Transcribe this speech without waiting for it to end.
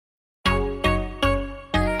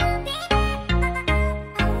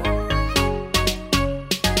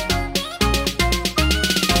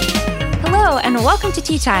Welcome to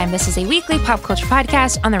Tea Time. This is a weekly pop culture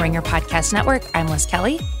podcast on the Ringer Podcast Network. I'm Liz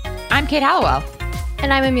Kelly. I'm Kate Hallowell.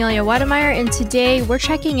 And I'm Amelia Wedemeyer. And today we're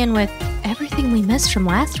checking in with everything we missed from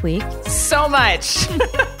last week. So much.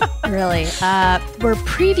 Really. We're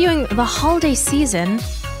previewing the holiday season.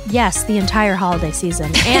 Yes, the entire holiday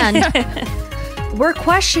season. And we're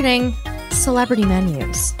questioning celebrity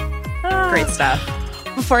menus. Great stuff.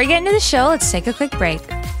 Before we get into the show, let's take a quick break.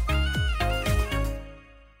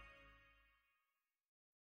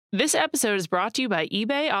 This episode is brought to you by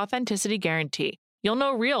eBay Authenticity Guarantee. You'll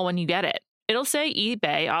know real when you get it. It'll say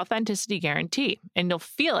eBay Authenticity Guarantee, and you'll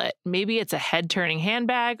feel it. Maybe it's a head-turning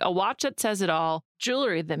handbag, a watch that says it all,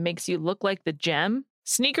 jewelry that makes you look like the gem,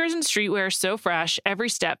 sneakers and streetwear so fresh, every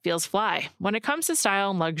step feels fly. When it comes to style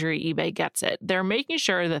and luxury, eBay gets it. They're making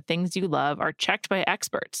sure the things you love are checked by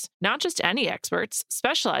experts. Not just any experts,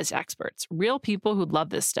 specialized experts, real people who love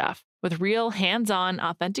this stuff, with real hands-on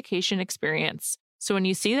authentication experience. So when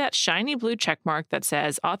you see that shiny blue checkmark that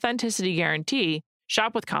says Authenticity Guarantee,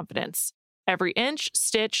 shop with confidence. Every inch,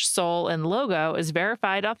 stitch, sole, and logo is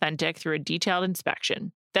verified authentic through a detailed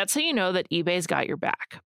inspection. That's how you know that eBay's got your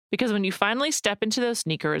back. Because when you finally step into those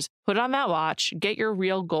sneakers, put on that watch, get your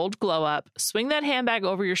real gold glow up, swing that handbag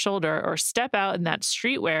over your shoulder, or step out in that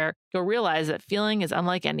streetwear, you'll realize that feeling is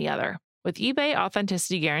unlike any other. With eBay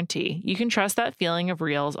Authenticity Guarantee, you can trust that feeling of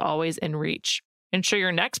real is always in reach. Ensure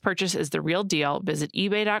your next purchase is the real deal. Visit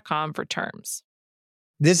ebay.com for terms.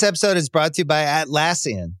 This episode is brought to you by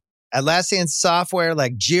Atlassian. Atlassian software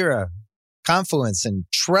like Jira, Confluence, and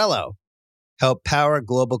Trello help power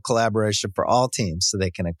global collaboration for all teams so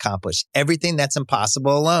they can accomplish everything that's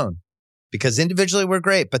impossible alone. Because individually we're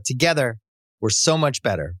great, but together we're so much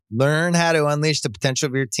better. Learn how to unleash the potential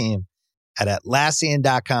of your team at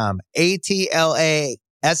Atlassian.com. Atlassian.com.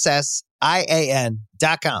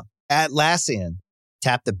 Atlassian.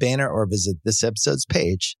 Tap the banner or visit this episode's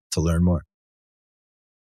page to learn more.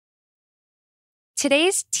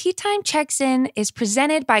 Today's Tea Time Checks-In is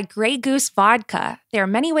presented by Grey Goose Vodka. There are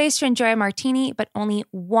many ways to enjoy a martini, but only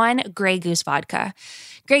one Grey Goose vodka.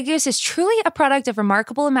 Grey Goose is truly a product of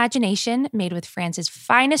remarkable imagination, made with France's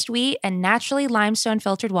finest wheat and naturally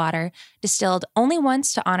limestone-filtered water, distilled only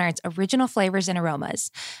once to honor its original flavors and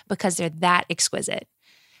aromas, because they're that exquisite.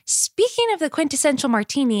 Speaking of the quintessential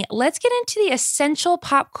martini, let's get into the essential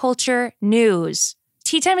pop culture news.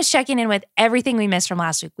 Tea Time is checking in with everything we missed from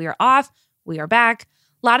last week. We are off. We are back.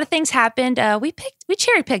 A lot of things happened. We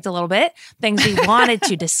cherry-picked a little bit, things we wanted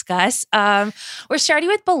to discuss. We're starting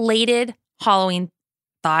with belated Halloween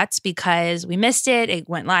thoughts because we missed it. It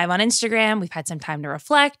went live on Instagram. We've had some time to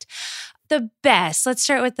reflect. The best. Let's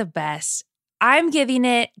start with the best. I'm giving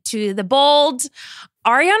it to the bold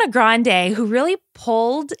Ariana Grande, who really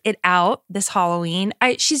pulled it out this Halloween.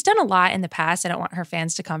 She's done a lot in the past. I don't want her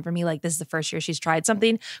fans to come for me like this is the first year she's tried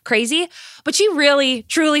something crazy, but she really,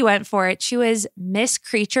 truly went for it. She was Miss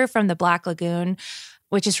Creature from the Black Lagoon,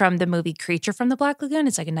 which is from the movie Creature from the Black Lagoon.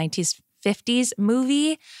 It's like a 1950s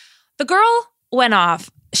movie. The girl went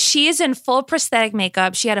off. She is in full prosthetic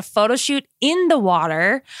makeup. She had a photo shoot in the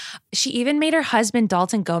water. She even made her husband,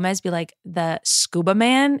 Dalton Gomez, be like the scuba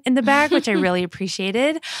man in the back, which I really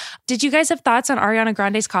appreciated. Did you guys have thoughts on Ariana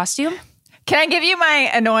Grande's costume? Can I give you my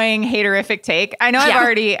annoying haterific take? I know I've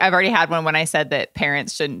already had one when I said that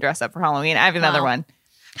parents shouldn't dress up for Halloween. I have another one.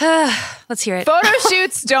 Let's hear it. Photo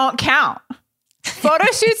shoots don't count. Photo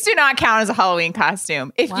shoots do not count as a Halloween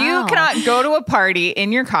costume. If you cannot go to a party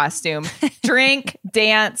in your costume, drink,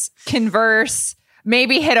 dance, converse,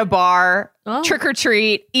 maybe hit a bar, trick or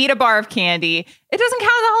treat, eat a bar of candy, it doesn't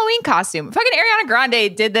count as a Halloween costume. Fucking Ariana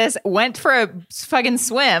Grande did this, went for a fucking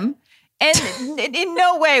swim, and in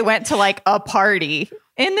no way went to like a party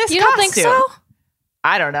in this costume. You don't think so?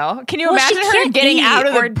 I don't know. Can you imagine her getting out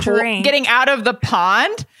of the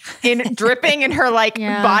pond in dripping in her like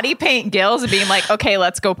body paint gills and being like, okay,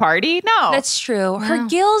 let's go party? No. That's true. Her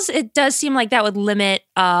gills, it does seem like that would limit.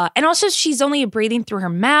 And also she's only breathing through her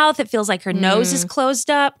mouth. It feels like her nose is closed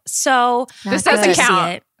up. So this doesn't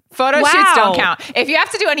count. Photo shoots don't count. If you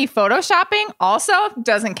have to do any photoshopping, also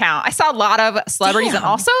doesn't count. I saw a lot of celebrities and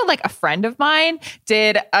also like a friend of mine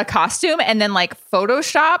did a costume and then like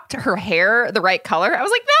photoshopped her hair the right color. I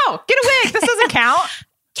was like, no, get a wig. This doesn't count.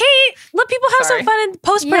 Kate, let people have some fun in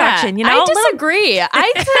post-production, you know? I disagree.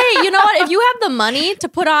 I'd say, you know what? If you have the money to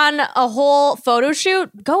put on a whole photo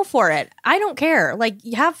shoot, go for it. I don't care. Like,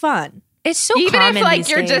 have fun. It's so even common if like these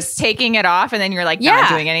you're days. Just taking it off and then you're like not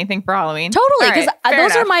doing anything for Halloween. Totally, because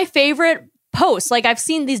those enough. are my favorite posts. Like I've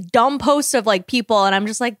seen these dumb posts of like people and I'm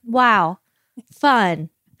just like, wow,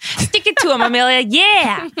 fun. Stick it to him, Amelia.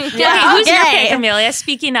 Yeah. Okay, who's your pick, Amelia?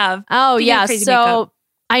 Speaking of. Oh, yeah. Crazy so makeup.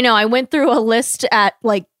 I know. I went through a list at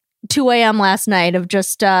like 2 a.m. last night of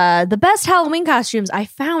just the best Halloween costumes. I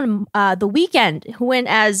found The Weeknd, who went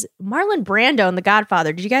as Marlon Brando in The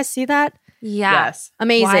Godfather. Did you guys see that? Yeah. Yes.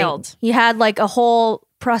 Amazing. Wild. He had like a whole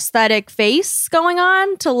prosthetic face going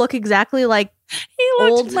on to look exactly like He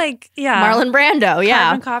looked old like, Marlon Brando.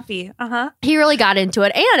 Yeah. carbon copy. He really got into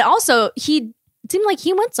it. And also, he seemed like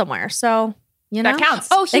he went somewhere. So, you know. That counts.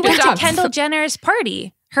 Oh, he Good went to job. Kendall Jenner's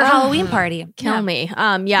party, her Halloween party. Kill me.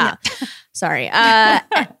 Yeah. Sorry.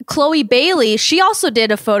 Chloe Bailey, she also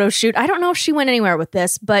did a photo shoot. I don't know if she went anywhere with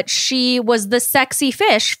this, but she was the sexy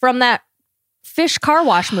fish from that fish car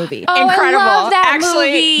wash movie. Oh, Incredible. I love that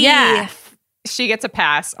Actually, movie. Yeah. She gets a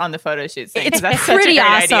pass on the photo shoot thing. It's That's such a pretty great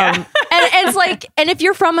awesome. idea. and it's like, and if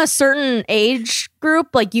you're from a certain age group,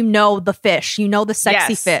 like, you know the fish, you know the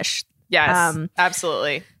sexy Yes. fish. Yes,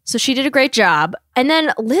 absolutely. So she did a great job. And then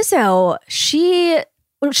Lizzo, she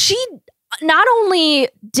not only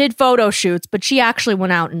did photo shoots, but she actually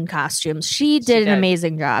went out in costumes. She did an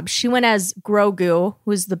amazing job. She went as Grogu,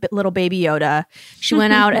 who's the little baby Yoda. She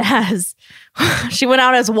went out as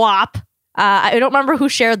WAP. I don't remember who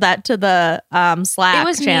shared that to the Slack It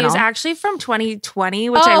was channel. me. It was actually from 2020,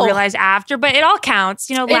 which I realized after, but it all counts.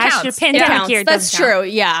 You know, last year, counts. pandemic year. That's true.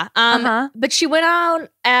 Yeah. But she went out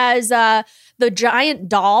as the giant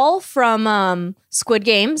doll from Squid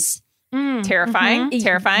Games. Terrifying.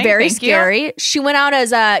 Terrifying. Very Thank you. scary. She went out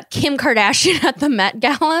as Kim Kardashian at the Met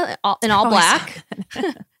Gala in all black.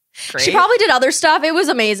 Great. She probably did other stuff. It was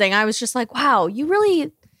amazing. I was just like, wow,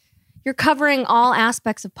 you're covering all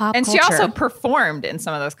aspects of pop And culture. she also performed in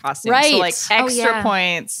some of those costumes. Right. So like Oh, extra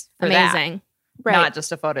points for amazing. that. Not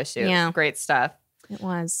just a photo shoot. Yeah. Great stuff. It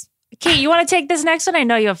was. Kate, you want to take this next one? I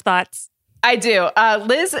know you have thoughts. I do.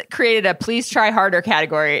 Liz created a please try harder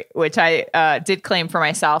category, which I did claim for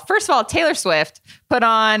myself. First of all, Taylor Swift put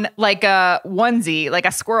on like a onesie, like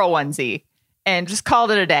a squirrel onesie, and just called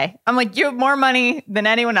it a day. I'm like, you have more money than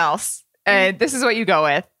anyone else. And this is what you go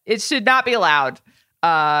with. It should not be allowed.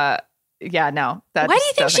 Yeah, no. That Why do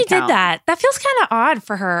you think she did that? That feels kind of odd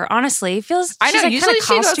for her, honestly. It feels. I know. She's like Usually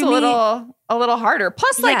kinda she goes costumey. a little harder.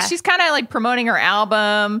 Plus, like Yeah. she's kind of like promoting her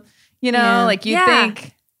album. You know, Yeah. like you Yeah.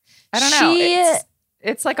 think. I don't know. She-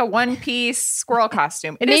 It's like a one-piece squirrel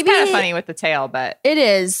costume. It is Maybe- kind of funny with the tail, but It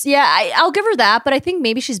is. Yeah, I'll give her that, but I think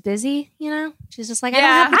maybe she's busy, you know? She's just like, I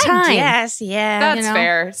Yeah, don't have the time. Yes, yeah. that's you know?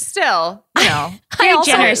 fair. Still, you know, Very also-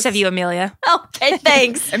 generous of you, Amelia. Okay,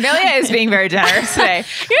 thanks. Amelia is being very generous today.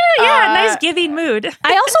 Yeah, nice giving mood.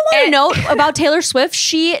 I also want to note about Taylor Swift.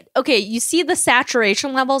 You see the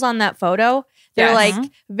saturation levels on that photo? They're Yes.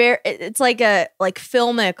 like it's like a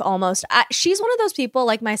filmic almost. She's one of those people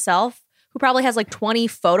like myself who probably has like 20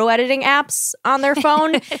 photo editing apps on their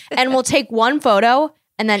phone and will take one photo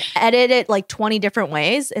and then edit it like 20 different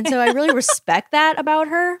ways. And so I really respect that about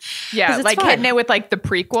her. Yeah, 'Cause it's like fun. hitting it with like the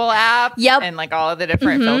prequel app. Yep. And like all of the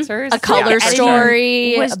different filters. A color Yeah, for sure.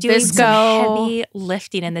 story, Was a doing Visco. some heavy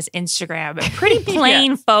lifting in this Instagram. A pretty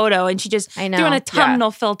plain photo, and she just I know. threw in a Yeah.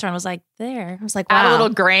 thumbnail filter and was like, "There." I was like, wow. Add a little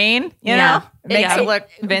grain, you Yeah. know? It makes Yeah. it look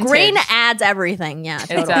vintage. Grain adds everything. Yeah,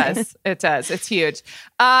 totally. It does. It does. It's huge.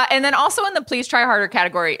 And then also in the please try harder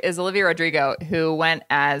category is Olivia Rodrigo, who went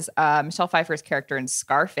as Michelle Pfeiffer's character in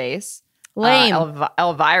Scarface. Lame.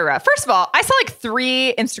 Elvira. First of all, I saw like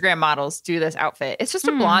 3 Instagram models do this outfit. It's just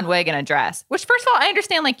a blonde wig and a dress, which first of all, I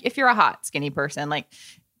understand like if you're a hot, skinny person, like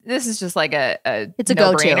this is just like It's a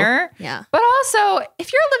no-brainer. go-to. Yeah. But also,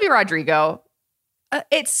 if you're Olivia Rodrigo,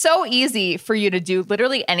 it's so easy for you to do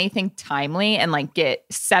literally anything timely and like get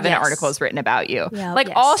 7 Yes. articles written about you. Yeah. Like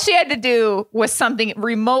Yes. all she had to do was something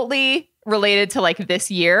remotely related to like this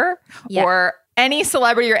year Yeah. or any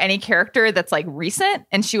celebrity or any character that's like recent,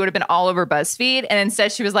 and she would have been all over BuzzFeed. And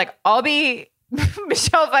instead she was like, I'll be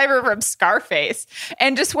Michelle Pfeiffer from Scarface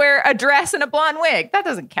and just wear a dress and a blonde wig. That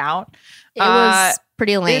doesn't count. It was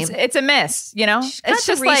pretty lame. It's a miss, you know? Got It's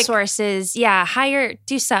the just like resources.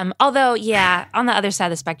 Do some. Although, yeah, on the other side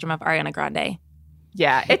of the spectrum of Ariana Grande.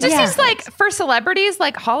 yeah, it just Yeah. seems like for celebrities,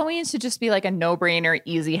 like Halloween should just be like a no-brainer,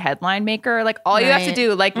 easy headline maker. Like all you have to Right.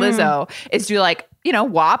 do, like Lizzo, is do like, you know,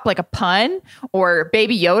 WAP, like a pun, or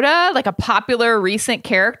Baby Yoda, like a popular recent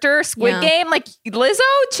character, Squid Yeah. Game. Like Lizzo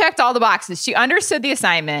checked all the boxes. She understood the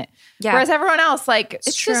assignment. Yeah. Whereas everyone else, like, It's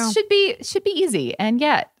it just should be easy. And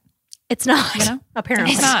yet, It's not, You know?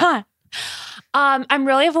 apparently. It's not. I'm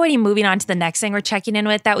really avoiding moving on to the next thing we're checking in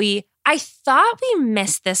with I thought we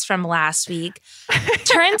missed this from last week.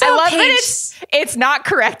 Turns out I love Paige, that it's not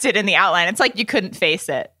corrected in the outline. It's like you couldn't face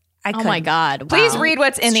it. I Oh my couldn't. God. Please wow. read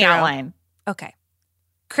what's in It's the true. outline. Okay.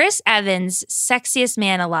 Chris Evans, sexiest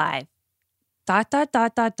man alive. ...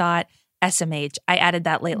 SMH. I added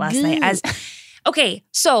that late last night. As Okay,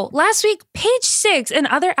 so last week, Page Six and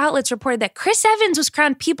other outlets reported that Chris Evans was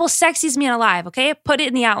crowned People's Sexiest Man Alive, okay? Put it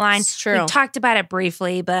in the outline. It's true. We talked about it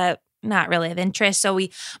briefly, but not really of interest. So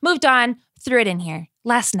we moved on, threw it in here.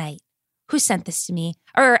 Last night, who sent this to me?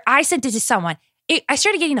 Or I sent it to someone. I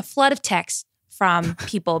started getting a flood of texts from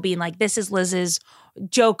people being like, this is Liz's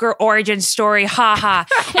Joker origin story, haha.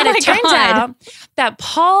 And it turns out that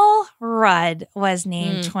Paul Rudd was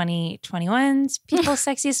named 2021's People's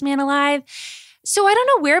Sexiest Man Alive. So I don't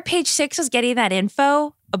know where Page Six was getting that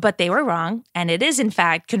info, but they were wrong. And it is, in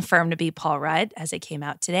fact, confirmed to be Paul Rudd as it came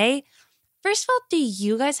out today. First of all, do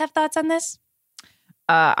you guys have thoughts on this?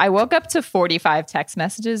 I woke up to 45 text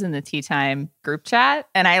messages in the Tea Time group chat,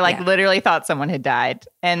 and I literally thought someone had died.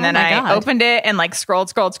 And then I opened it and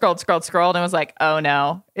scrolled, and was like, oh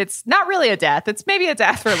no, it's not really a death. It's maybe a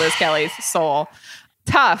death for Liz Kelly's soul.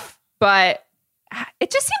 Tough, but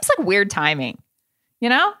it just seems like weird timing. You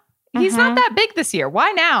know, he's not that big this year.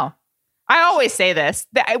 Why now? I always say this.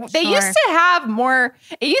 They used to have more,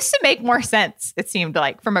 it used to make more sense, it seemed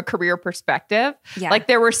like, from a career perspective. Yeah. Like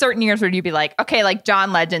there were certain years where you'd be like, okay, like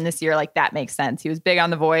John Legend this year, like that makes sense. He was big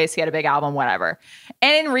on The Voice. He had a big album, whatever.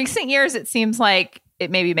 And in recent years, it seems like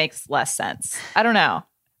it maybe makes less sense. I don't know.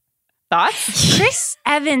 Thoughts? Chris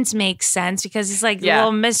Evans makes sense because he's like the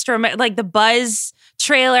little Mr. Like the Buzz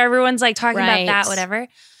trailer. Everyone's like talking about that, whatever.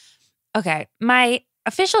 Okay. My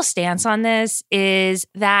official stance on this is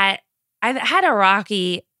that I've had a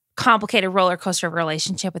rocky, complicated roller coaster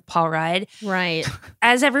relationship with Paul Rudd. Right.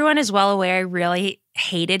 As everyone is well aware, I really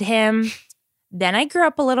hated him. Then I grew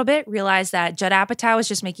up a little bit, realized that Judd Apatow was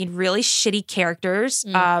just making really shitty characters,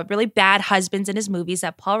 really bad husbands in his movies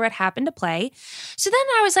that Paul Rudd happened to play. So then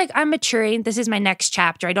I was like, I'm maturing. This is my next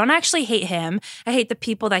chapter. I don't actually hate him. I hate the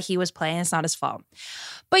people that he was playing. It's not his fault.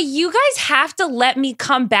 But you guys have to let me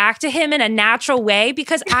come back to him in a natural way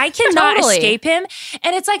because I cannot escape him.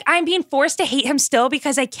 And it's like I'm being forced to hate him still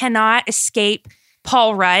because I cannot escape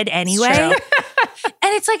Paul Rudd anyway.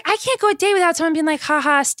 And it's like, I can't go a day without someone being like,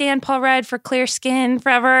 haha, stan Paul Rudd for clear skin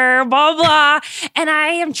forever, blah, blah. And I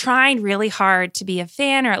am trying really hard to be a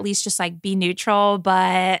fan or at least just like be neutral,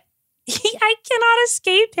 but I cannot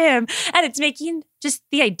escape him. And it's making, just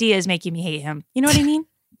the idea is making me hate him. You know what I mean?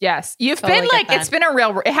 Yes. You've been like, it has been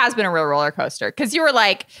a real roller coaster because you were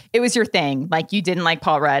like, it was your thing. Like you didn't like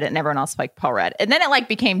Paul Rudd and everyone else liked Paul Rudd. And then it like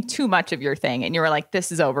became too much of your thing and you were like,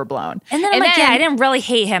 this is overblown. And then I'm like, I didn't really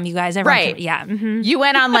hate him, you guys. You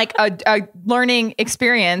went on like a learning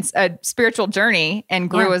experience, a spiritual journey and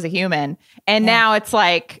grew as a human. And now it's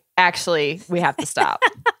like, actually, we have to stop.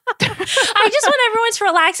 I just want everyone to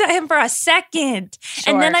relax at him for a second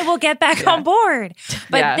and then I will get back on board.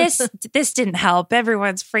 But this didn't help.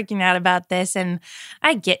 Everyone's freaking out about this and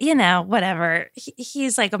I get, whatever.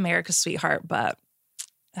 He's like America's sweetheart, but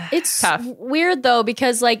it's tough. Weird though,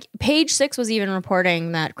 because like Page Six was even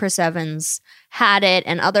reporting that Chris Evans had it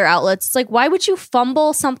and other outlets. It's like, why would you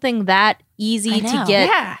fumble something that easy to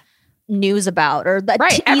get news about? Or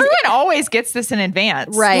that everyone always gets this in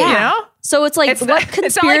advance. Right. You know? So it's like, what conspiracy is going on here?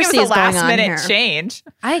 It's not like it was a last minute change.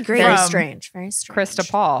 I agree. Very strange. Chris to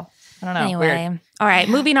Paul. I don't know. Anyway. Weird. All right.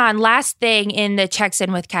 Moving on. Last thing in the checks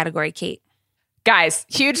in with category, Kate. Guys,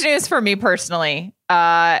 huge news for me personally.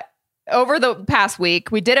 Over the past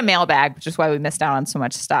week, we did a mailbag, which is why we missed out on so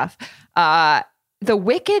much stuff. The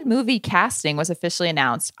Wicked movie casting was officially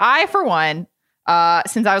announced. I, for one,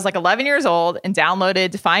 since I was like 11 years old and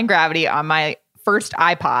downloaded Defying Gravity on my first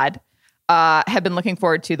iPod, have been looking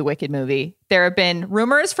forward to the Wicked movie. There have been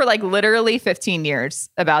rumors for like literally 15 years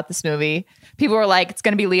about this movie. People were like, it's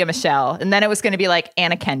going to be Lea Michele. And then it was going to be like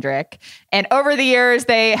Anna Kendrick. And over the years,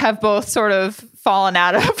 they have both sort of fallen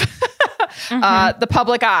out of the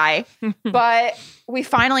public eye. But we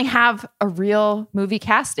finally have a real movie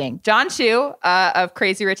casting. John Chu of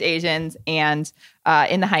Crazy Rich Asians and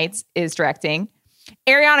In the Heights is directing.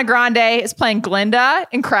 Ariana Grande is playing Glinda.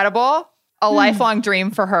 Incredible. A lifelong dream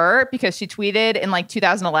for her because she tweeted in like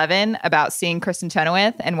 2011 about seeing Kristen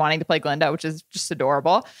Chenoweth and wanting to play Glinda, which is just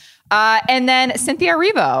adorable. And then Cynthia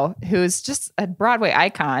Erivo, who's just a Broadway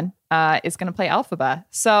icon, is going to play Elphaba.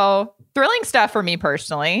 So thrilling stuff for me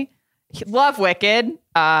personally. Love Wicked.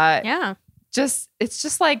 It's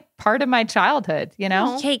just like part of my childhood, you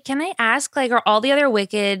know? Kate, can I ask, like, are all the other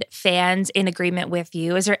Wicked fans in agreement with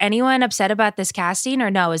you? Is there anyone upset about this casting or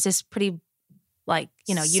no? Is this pretty, like,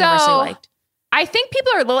 universally liked? I think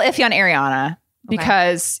people are a little iffy on Ariana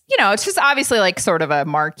because, it's just obviously like sort of a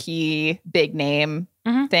marquee big name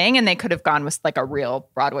thing, and they could have gone with like a real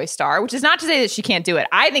Broadway star, which is not to say that she can't do it.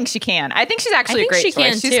 I think she can. I think she's actually a great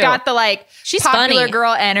choice. She's got the like she's popular funny.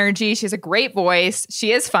 girl energy. She has a great voice.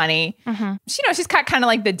 She is funny. She's got kind of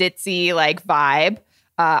like the ditzy like vibe.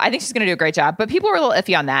 I think she's going to do a great job, but people were a little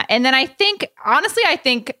iffy on that. And then I think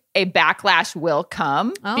a backlash will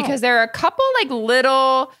come because there are a couple like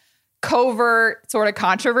little covert sort of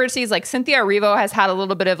controversies. Like Cynthia Erivo has had a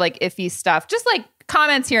little bit of like iffy stuff, just like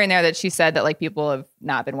comments here and there that she said that like people have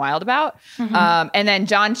not been wild about. And then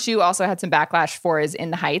John Chu also had some backlash for his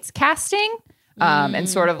In the Heights casting and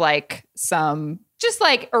sort of like some just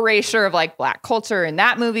like erasure of like Black culture in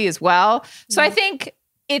that movie as well. So I think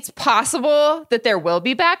it's possible that there will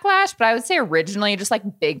be backlash, but I would say originally just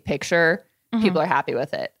like big picture, people are happy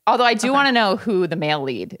with it. Although I do want to know who the male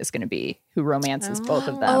lead is going to be, who romances both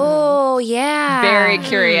of them. Oh, yeah. Very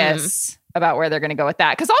curious about where they're going to go with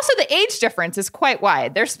that. Because also the age difference is quite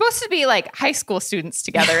wide. They're supposed to be like high school students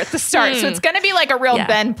together at the start. So it's going to be like a real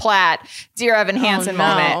Ben Platt, Dear Evan Hansen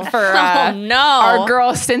moment for our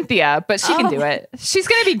girl Cynthia. But she can do it. She's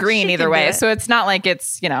going to be green either way. So it's not like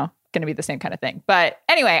it's, going to be the same kind of thing. But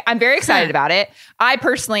anyway, I'm very excited about it. I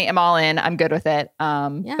personally am all in. I'm good with it.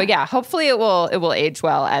 But yeah, hopefully it will age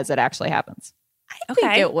well as it actually happens. I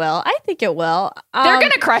think it will. They're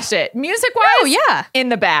going to crush it. Music-wise, in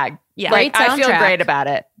the bag. Yeah. Like, I feel great about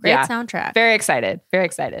it. Great soundtrack. Very excited. Very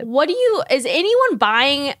excited. Is anyone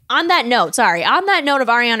buying, on that note of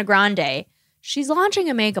Ariana Grande, she's launching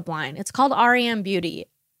a makeup line. It's called R.E.M. Beauty.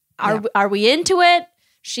 Are we into it?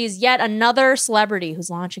 She's yet another celebrity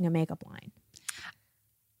who's launching a makeup line.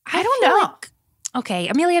 I don't know. Okay,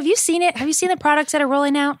 Amelia, have you seen it? Have you seen the products that are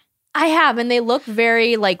rolling out? I have, and they look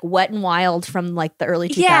very like Wet n Wild from like the early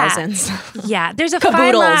 2000s. Yeah, there's a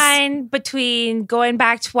fine line between going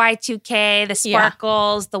back to Y2K, the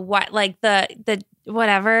sparkles, the what, like the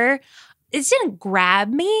whatever. It didn't grab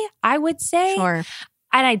me, I would say. Sure.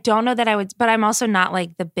 And I don't know that I would, but I'm also not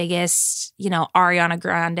like the biggest, Ariana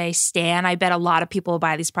Grande stan. I bet a lot of people will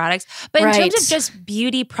buy these products. But in terms of just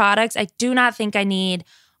beauty products, I do not think I need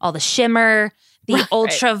all the shimmer, the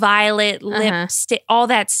ultraviolet lipstick, all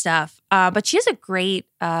that stuff. But she has a great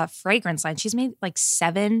fragrance line. She's made like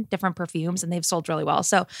 7 different perfumes and they've sold really well.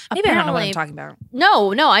 So maybe I don't know what I'm talking about.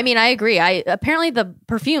 No, I mean, I agree. Apparently the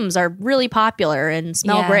perfumes are really popular and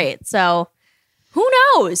smell great. So who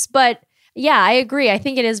knows? But yeah, I agree. I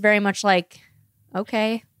think it is very much like,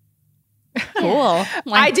 okay, cool. Like,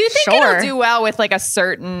 I do think it'll do well with like a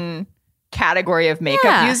certain category of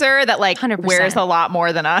makeup user that like 100%. Wears a lot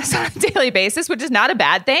more than us on a daily basis, which is not a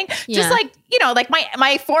bad thing. Just like, like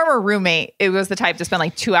my former roommate, it was the type to spend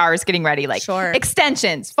like 2 hours getting ready, like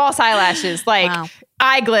extensions, false eyelashes, like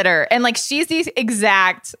eye glitter. And like, she's the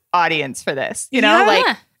exact audience for this,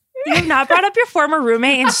 like. You have not brought up your former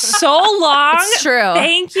roommate in so long. It's true.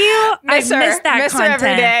 Thank you. Miss her content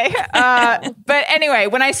every day. But anyway,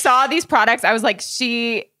 when I saw these products, I was like,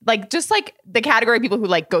 just like the category of people who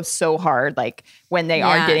like go so hard, like when they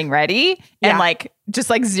are getting ready and like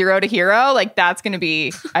just like zero to hero, like that's going to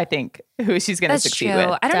be, I think, who she's going to succeed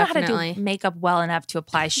with. I don't know how to do makeup well enough to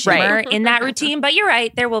apply shimmer in that routine, but you're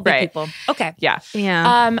right. There will be people. Okay. Yeah. So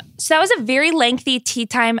that was a very lengthy Tea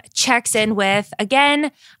Time checks in with,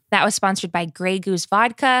 again, that was sponsored by Grey Goose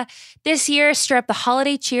Vodka. This year, stir up the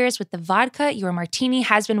holiday cheers with the vodka your martini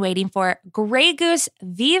has been waiting for. Grey Goose,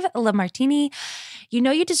 Vive le Martini. You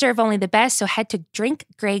know you deserve only the best, so head to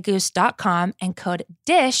drinkgreygoose.com and code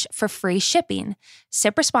DISH for free shipping.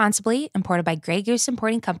 Sip responsibly, imported by Grey Goose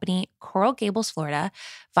Importing Company, Coral Gables, Florida.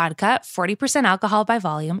 Vodka, 40% alcohol by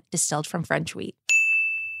volume, distilled from French wheat.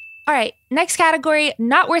 All right, next category,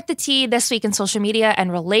 not worth the tea this week in social media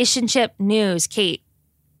and relationship news. Kate.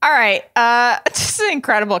 All right. Just an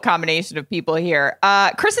incredible combination of people here.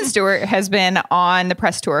 Kristen Stewart has been on the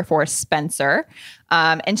press tour for Spencer.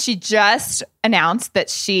 And she just announced that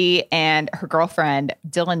she and her girlfriend,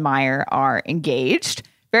 Dylan Meyer, are engaged.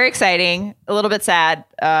 Very exciting. A little bit sad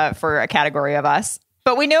for a category of us.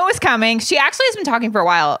 But we knew it was coming. She actually has been talking for a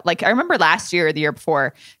while. Like, I remember last year or the year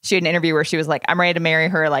before, she had an interview where she was like, I'm ready to marry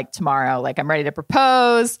her like tomorrow. Like, I'm ready to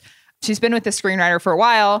propose. She's been with the screenwriter for a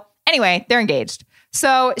while. Anyway, they're engaged.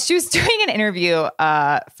 So she was doing an interview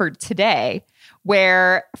for Today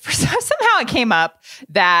where somehow it came up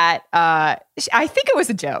that I think it was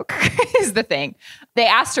a joke is the thing. They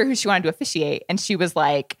asked her who she wanted to officiate and she was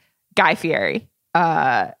like, Guy Fieri,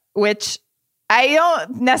 which I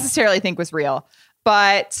don't necessarily think was real.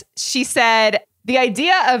 But she said, the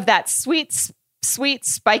idea of that sweet,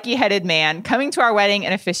 spiky-headed man coming to our wedding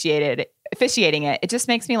and officiated officiating it. It just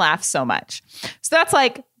makes me laugh so much. So that's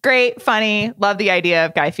like great, funny, love the idea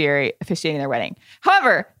of Guy Fieri officiating their wedding.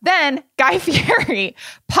 However, then Guy Fieri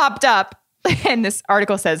popped up, and this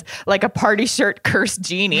article says, like a party shirt cursed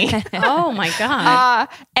genie. Oh my God.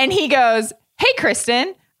 And he goes, "Hey,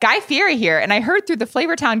 Kristen, Guy Fieri here. And I heard through the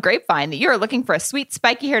Flavortown grapevine that you're looking for a sweet,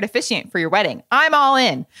 spiky-haired officiant for your wedding. I'm all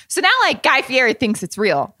in." So now like Guy Fieri thinks it's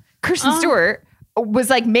real. Kristen Stewart was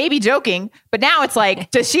like maybe joking, but now it's like,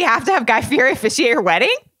 does she have to have Guy Fieri officiate her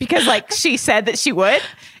wedding? Because like she said that she would,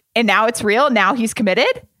 and now it's real. Now he's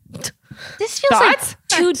committed. This feels like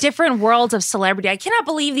two different worlds of celebrity. I cannot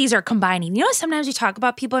believe these are combining. You know, sometimes we talk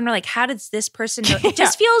about people and we're like, how does this person know? It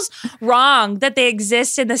just feels wrong that they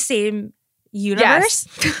exist in the same universe.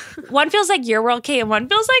 Yes. One feels like your world, Kate, and one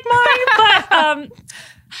feels like mine. But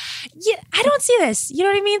yeah, I don't see this. You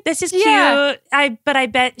know what I mean? This is cute. But I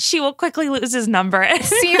bet she will quickly lose his number. It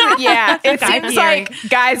seems like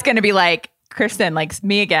Guy's going to be like, "Kristen, like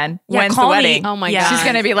me again. When's the wedding?" Oh my God. She's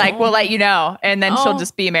going to be like, "We'll let you know." And then she'll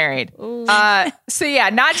just be married. So yeah,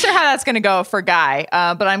 not sure how that's going to go for Guy.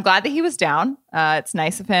 But I'm glad that he was down. It's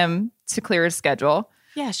nice of him to clear his schedule.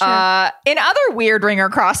 Yeah, sure. In other weird Ringer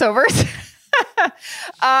crossovers,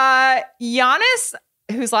 Giannis,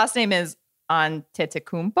 whose last name is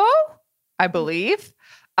Antetokounmpo, I believe.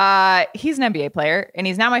 He's an NBA player, and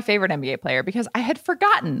he's now my favorite NBA player because I had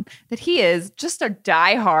forgotten that he is just a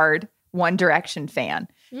diehard One Direction fan.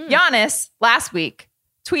 Giannis last week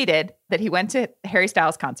tweeted that he went to Harry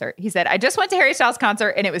Styles' concert. He said, "I just went to Harry Styles' concert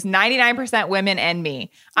and it was 99% women and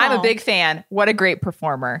me. I'm a big fan. What a great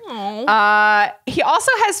performer." He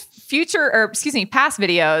also has past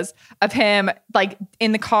videos of him like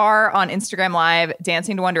in the car on Instagram Live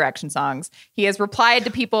dancing to One Direction songs. He has replied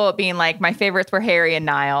to people being like, "My favorites were Harry and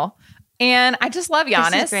Niall." And I just love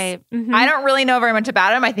Giannis. This is great. Mm-hmm. I don't really know very much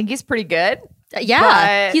about him. I think he's pretty good.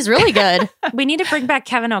 Yeah, he's really good. We need to bring back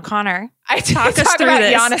Kevin O'Connor. Talk us through about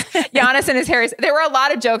Giannis and his hair. There were a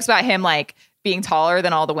lot of jokes about him like being taller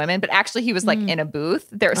than all the women, but actually he was like in a booth.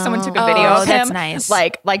 Someone took a video of him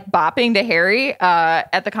like bopping to Harry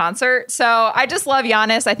at the concert. So I just love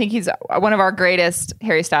Giannis. I think he's one of our greatest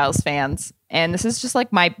Harry Styles fans. And this is just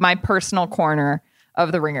like my personal corner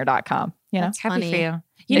of the ringer.com. You know, that's happy for you.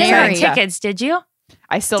 You didn't have tickets, did you?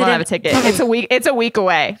 I still don't have a ticket. It's a week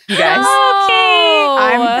away, you guys. Okay.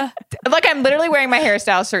 I'm literally wearing my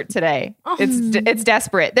hairstyle shirt today. It's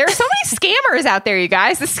desperate. There are so many scammers out there, you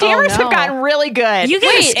guys. The scammers have gotten really good. You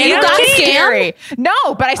got scary.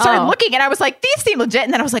 No, but I started looking and I was like, these seem legit.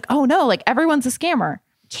 And then I was like, oh no, like everyone's a scammer.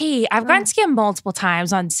 Kate, I've gotten scammed multiple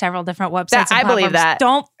times on several different websites. I believe that.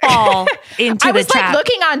 Don't fall into I was the trap. like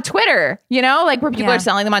looking on Twitter, you know, like where people are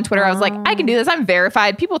selling them on Twitter. I was like, I can do this. I'm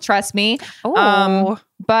verified. People trust me.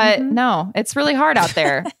 But no, it's really hard out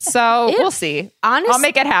there. So we'll see. Honestly, I'll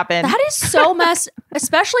make it happen. That is so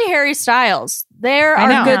especially Harry Styles. There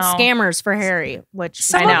are good scammers for Harry, which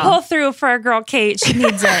someone pull through for our girl Kate. She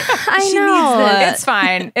needs it. I know. Needs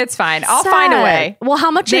it. It's fine. I'll find a way. Well,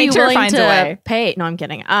 how much are you willing to pay? No, I'm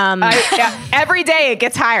kidding. Every day it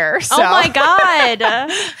gets higher. So. Oh my God.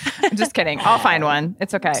 I'm just kidding. I'll find one.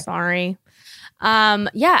 It's okay. Sorry.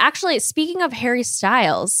 Actually, speaking of Harry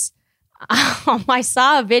Styles, I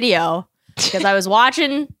saw a video because I was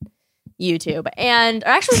watching YouTube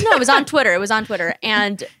it was on Twitter.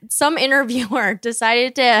 And some interviewer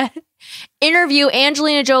decided to interview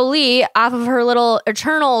Angelina Jolie off of her little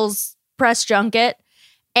Eternals press junket.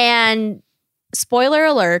 And spoiler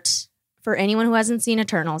alert for anyone who hasn't seen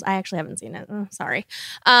Eternals, I actually haven't seen it. Oh, sorry.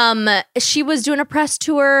 She was doing a press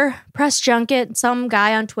junket. Some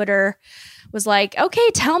guy on Twitter was like,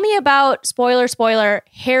 "Okay, tell me about spoiler,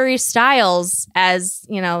 Harry Styles as,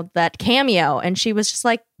 you know, that cameo." And she was just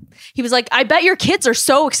like, he was like, "I bet your kids are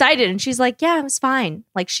so excited." And she's like, "Yeah, it was fine."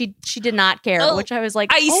 Like she did not care, which I was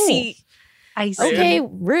like, I see. Okay,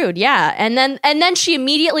 rude. Yeah. And then she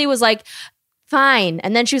immediately was like, "Fine."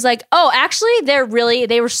 And then she was like, "Oh, actually,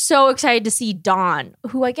 they were so excited to see Don,"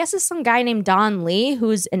 who I guess is some guy named Don Lee,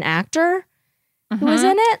 who's an actor. Who was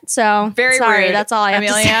in it? So very sorry. Rude. That's all I have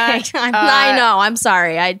to say. I know. I'm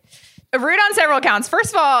sorry. Rude on several accounts. First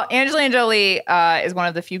of all, Angelina Jolie is one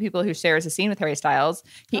of the few people who shares a scene with Harry Styles.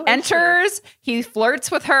 He enters. He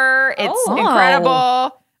flirts with her. It's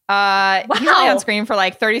incredible. He's only on screen for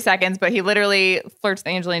like 30 seconds, but he literally flirts with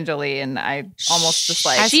Angelina Jolie, and I almost just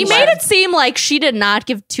like... She made it seem like she did not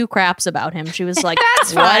give two craps about him. She was like,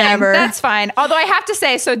 that's whatever. That's fine. Although I have to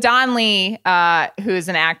say, so Don Lee, who is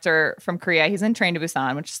an actor from Korea, he's in Train to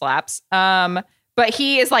Busan, which slaps. But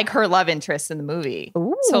he is like her love interest in the movie.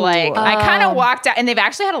 Ooh. So like I kind Oh. of walked out, and they've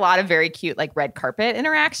actually had a lot of very cute like red carpet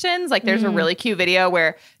interactions. Like there's a really cute video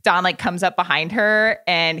where Don like comes up behind her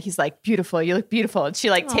and he's like, beautiful, you look beautiful. And she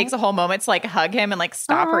like takes a whole moment to like hug him and like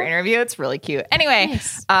stop her interview. It's really cute. Anyway,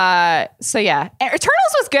 Nice. so yeah. And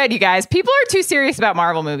Eternals was good, you guys. People are too serious about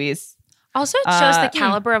Marvel movies. Also, it shows the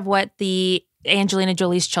caliber of what the Angelina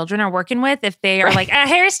Jolie's children are working with. If they are like,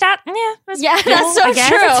 Harry Styles, Yeah, that's so I guess.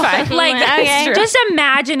 true. It's fine. Like, It's true. just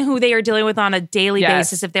imagine who they are dealing with on a daily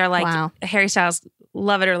Yes. basis. If they're like, Wow. Harry Styles,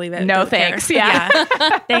 love it or leave it. No don't care. thanks. Yeah.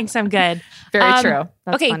 Thanks, I'm good. Very true.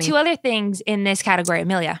 That's okay, funny. 2 other things in this category,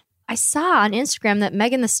 Amelia. I saw on Instagram that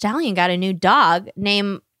Megan Thee Stallion got a new dog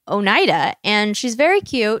named Oneida, and she's very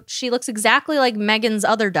cute. She looks exactly like Megan's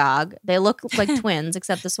other dog. They look like twins,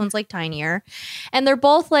 except this one's like tinier. And they're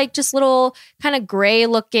both like just little kind of gray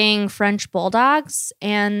looking French bulldogs.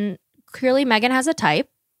 And clearly Megan has a type,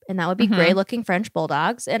 and that would be gray looking French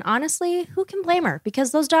bulldogs. And honestly, who can blame her?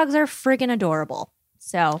 Because those dogs are friggin' adorable.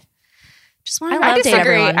 So just want to I update disagree.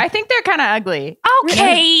 everyone. I think they're kind of ugly. Oh,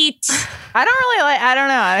 Kate. I don't really like. I don't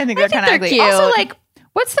know. I think they're kind of they're ugly. cute. Also, like,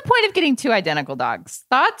 what's the point of getting 2 identical dogs?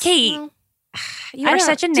 Thoughts? Kate, Well, you I are don't-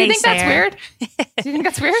 such a naysayer. Do you think that's weird? Do you think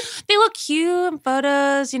that's weird? They look cute in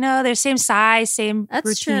photos. You know, they're same size, same That's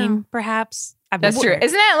routine, true. perhaps. That's true.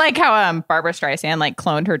 Isn't it like how Barbara Streisand like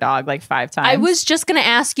cloned her dog like 5 times? I was just gonna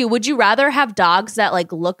ask you, would you rather have dogs that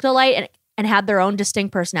like looked alike and had their own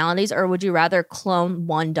distinct personalities, or would you rather clone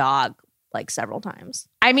one dog like several times?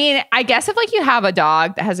 I mean, I guess if like you have a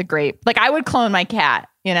dog that has a great, like I would clone my cat,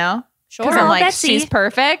 you know? Because I'm Girl, like, Betsy. she's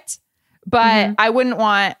perfect. But I wouldn't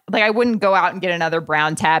want, like, I wouldn't go out and get another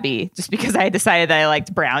brown tabby just because I decided that I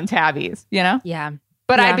liked brown tabbies, you know? Yeah.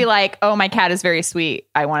 But Yeah. I'd be like, oh, my cat is very sweet.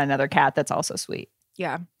 I want another cat that's also sweet.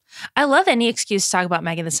 Yeah. I love any excuse to talk about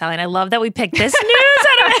Megan Thee Stallion. I love that we picked this news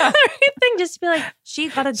out of everything just to be like, she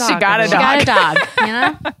got a dog. She got a She everyone. got a dog, you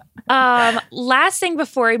know? Last thing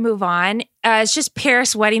before we move on, it's just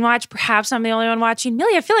Paris Wedding Watch. Perhaps I'm the only one watching.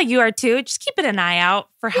 Millie, I feel like you are too. Just keeping an eye out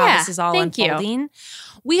for how Yeah, this is all thank you. unfolding.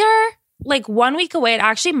 We are like 1 week away. It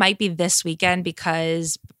actually might be this weekend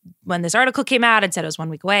because when this article came out, it said it was 1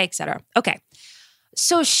 week away, etc. Okay.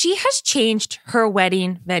 So she has changed her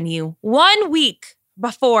wedding venue 1 week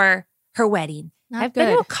before her wedding. Not I've been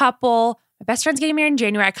to good. a couple. My best friend's getting married in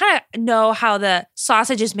January. I kind of know how the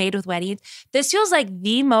sausage is made with weddings. This feels like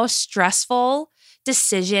the most stressful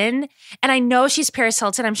decision. And I know she's Paris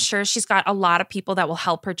Hilton. I'm sure she's got a lot of people that will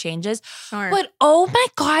help her changes. Sure. But oh my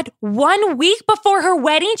God, 1 week before her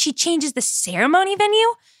wedding, she changes the ceremony venue?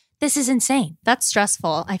 This is insane. That's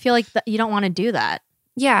stressful. I feel like you don't want to do that.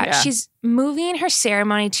 Yeah, she's moving her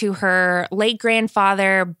ceremony to her late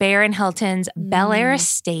grandfather, Baron Hilton's Bel Air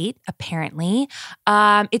estate, apparently.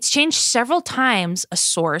 It's changed several times, a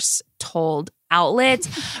source told outlets.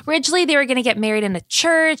 Originally, they were going to get married in a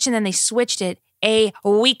church, and then they switched it a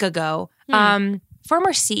week ago.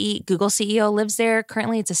 Former Google CEO lives there.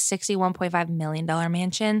 Currently, it's a $61.5 million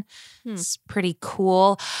mansion. It's pretty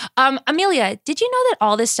cool. Amelia, did you know that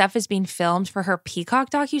all this stuff is being filmed for her Peacock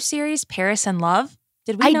docuseries, Paris in Love?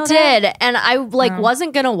 Did we know I that? did. And I like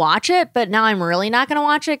wasn't going to watch it, but now I'm really not going to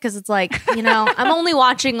watch it because it's like, you know, I'm only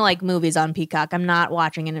watching like movies on Peacock. I'm not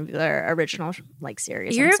watching any of their original like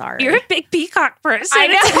series. I'm sorry. You're a big Peacock person. I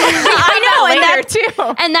know. I know, and later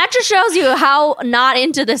that- too. And that just shows you how not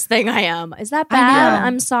into this thing I am. Is that bad?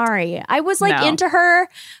 I'm sorry. I was like No. into her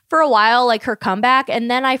for a while, like her comeback, and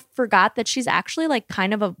then I forgot that she's actually like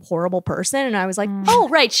kind of a horrible person. And I was like, oh,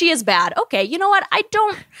 right, she is bad. Okay, you know what? I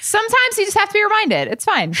don't. Sometimes you just have to be reminded. It's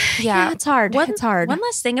fine. Yeah, it's hard. It's hard. One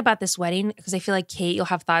last thing about this wedding, because I feel like Kate, you'll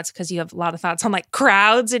have thoughts because you have a lot of thoughts on like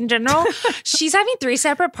crowds in general. She's having 3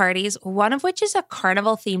 separate parties, one of which is a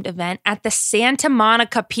carnival themed event at the Santa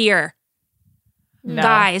Monica Pier. No.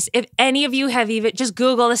 Guys, if any of you have even just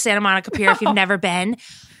Google the Santa Monica Pier if you've never been.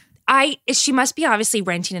 She must be obviously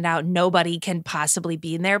renting it out. Nobody can possibly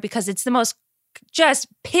be in there because it's the most just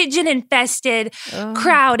pigeon infested,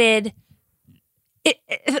 crowded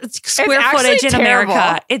square It's footage actually in terrible.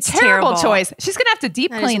 America. It's terrible. choice. She's gonna have to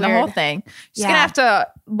deep That is clean the weird. whole thing. She's Yeah. gonna have to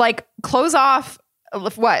like close off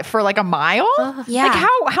what for like a mile. Yeah.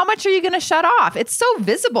 Like how much are you gonna shut off? It's so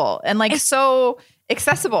visible and like so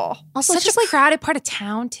accessible. Also, Such it's just a like crowded part of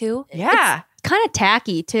town too. Yeah. kind of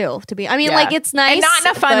tacky too. To be, I mean, Yeah. like it's nice, And not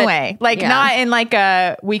in a fun but- way. Like yeah. not in like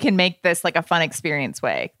a we can make this like a fun experience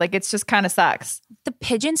way. Like it's just kind of sucks. The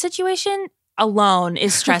pigeon situation. alone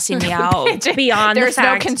is stressing me out beyond There's the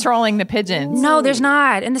fact. no controlling the pigeons. No, there's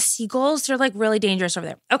not. And the seagulls, they're like really dangerous over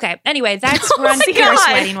there. Okay. Anyway, that's Run Paris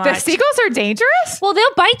Wedding Watch. The seagulls are dangerous? Well,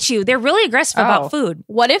 they'll bite you. They're really aggressive about food.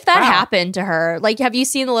 What if that happened to her? Like, have you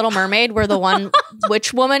seen The Little Mermaid where the one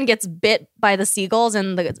witch woman gets bit by the seagulls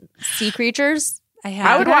and the sea creatures?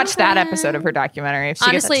 I would watch that episode of her documentary if she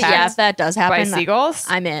Honestly, gets attacked if that does happen, by seagulls.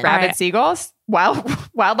 I'm in. Rabid seagulls?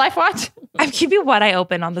 Wildlife Watch? I'm keeping one eye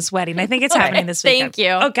open on this wedding. I think it's happening this weekend. Thank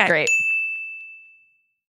you. Okay. Great.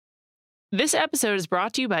 This episode is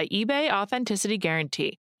brought to you by eBay Authenticity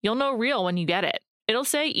Guarantee. You'll know real when you get it. It'll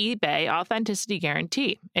say eBay Authenticity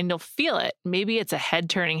Guarantee, and you'll feel it. Maybe it's a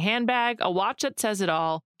head-turning handbag, a watch that says it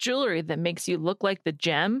all, jewelry that makes you look like the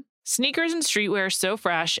gem. Sneakers and streetwear so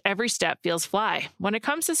fresh, every step feels fly. When it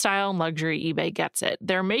comes to style and luxury, eBay gets it.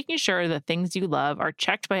 They're making sure the things you love are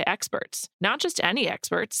checked by experts. Not just any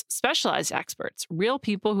experts, specialized experts, real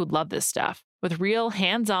people who love this stuff, with real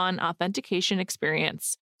hands-on authentication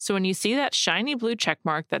experience. So when you see that shiny blue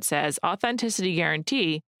checkmark that says Authenticity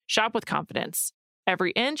Guarantee, shop with confidence.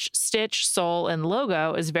 Every inch, stitch, sole, and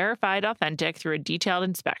logo is verified authentic through a detailed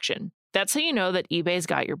inspection. That's how you know that eBay's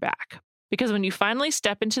got your back. Because when you finally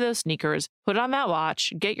step into those sneakers, put on that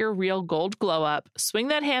watch, get your real gold glow up, swing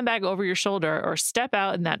that handbag over your shoulder, or step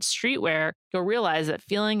out in that streetwear, you'll realize that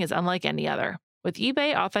feeling is unlike any other. With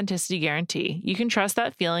eBay Authenticity Guarantee, you can trust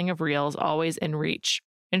that feeling of real is always in reach.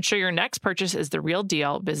 Ensure your next purchase is the real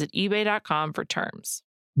deal. Visit ebay.com for terms.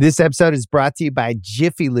 This episode is brought to you by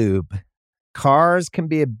Jiffy Lube. Cars can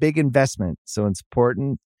be a big investment, so it's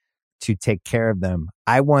important to take care of them.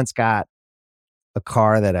 I once got a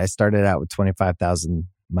car that I started out with 25,000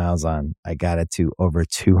 miles on. I got it to over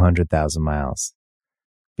 200,000 miles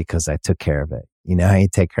because I took care of it. You know how you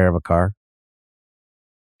take care of a car?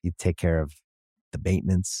 You take care of the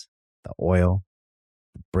maintenance, the oil,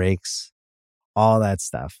 the brakes, all that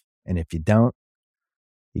stuff. And if you don't,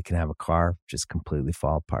 you can have a car just completely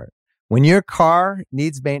fall apart. When your car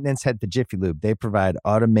needs maintenance, head to Jiffy Lube. They provide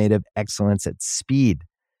automotive excellence at speed.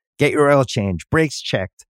 Get your oil change, brakes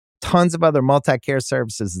checked, tons of other multi-care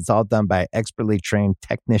services. It's all done by expertly trained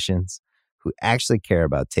technicians who actually care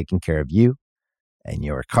about taking care of you and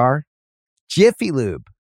your car. Jiffy Lube,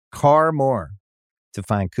 car more. To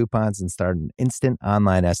find coupons and start an instant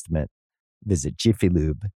online estimate, visit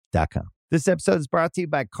jiffylube.com. This episode is brought to you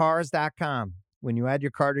by Cars.com. When you add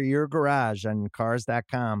your car to your garage on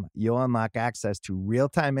Cars.com, you'll unlock access to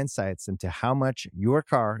real-time insights into how much your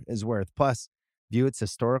car is worth. Plus, view its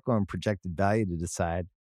historical and projected value to decide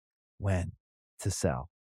when to sell.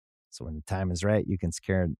 So when the time is right, you can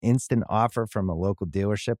secure an instant offer from a local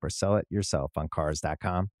dealership or sell it yourself on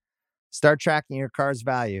Cars.com. Start tracking your car's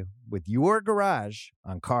value with your garage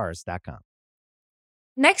on Cars.com.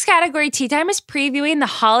 Next category, Tea Time is previewing the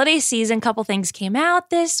holiday season. Couple things came out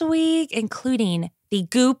this week, including the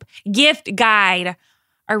Goop gift guide.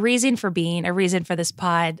 A reason for being, a reason for this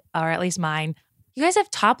pod, or at least mine. You guys have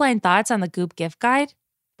top-line thoughts on the Goop gift guide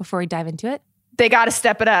before we dive into it? They got to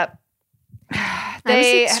step it up. I was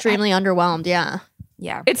extremely underwhelmed.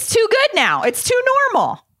 Yeah. It's too good now. It's too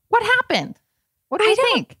normal. What happened? What do you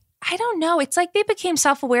think? I don't know. It's like they became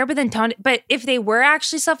self-aware, but then but if they were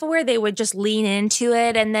actually self-aware, they would just lean into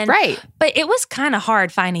it. And then, right. But it was kind of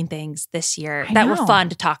hard finding things this year that were fun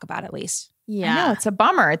to talk about, at least. Yeah. I know, it's a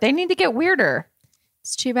bummer. They need to get weirder.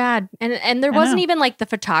 It's too bad. And there wasn't even like the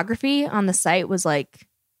photography on the site was like,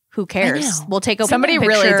 who cares? We'll take a somebody picture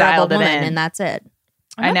really dialed of a it woman in, and that's it.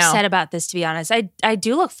 I'm upset about this, to be honest. I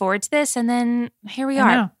do look forward to this, and then here we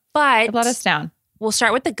are. But it let us down. We'll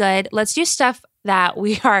start with the good. Let's do stuff that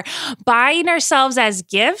we are buying ourselves as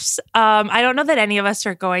gifts. I don't know that any of us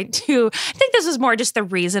are going to. I think this was more just the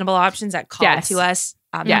reasonable options that called to us.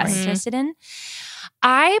 That we're interested in.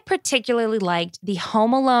 I particularly liked the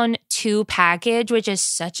Home Alone 2 package, which is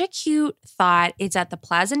such a cute thought. It's at the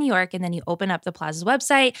Plaza New York, and then you open up the Plaza's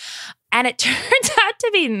website, and it turns out to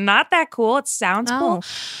be not that cool. It sounds cool.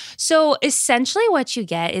 So essentially what you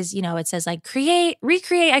get is, it says like recreate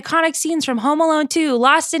iconic scenes from Home Alone 2,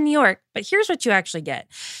 Lost in New York. But here's what you actually get.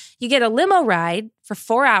 You get a limo ride for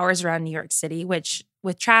 4 hours around New York City, which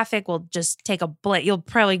with traffic will just take a blink. You'll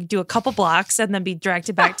probably do a couple blocks and then be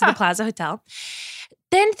directed back to the Plaza Hotel.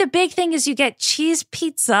 Then the big thing is you get cheese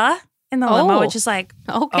pizza in the limo, which is like,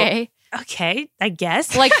 okay, I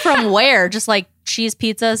guess. Like from where? Just like cheese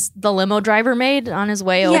pizzas the limo driver made on his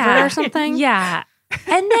way over or something? Yeah.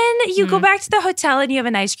 And then you go back to the hotel and you have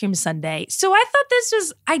an ice cream sundae. So I thought this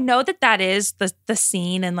was, I know that is the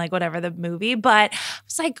scene and like whatever the movie, but I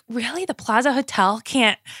was like, really? The Plaza Hotel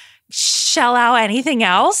can't shell out anything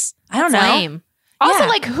else? I don't know. Also, Yeah.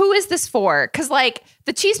 like, who is this for? Because, like,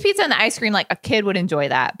 the cheese pizza and the ice cream, like, a kid would enjoy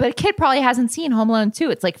that. But a kid probably hasn't seen Home Alone 2.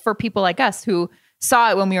 It's, like, for people like us who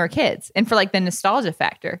saw it when we were kids and for, like, the nostalgia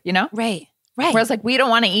factor, you know? Right. Whereas, like, we don't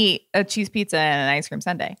want to eat a cheese pizza and an ice cream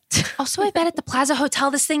sundae. Also, I bet at the Plaza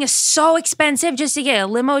Hotel, this thing is so expensive just to get a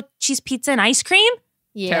limo, cheese pizza, and ice cream.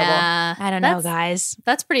 Yeah. I don't know, guys.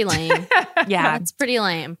 That's pretty lame. Yeah. That's pretty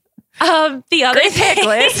lame. The other Great pick, thing,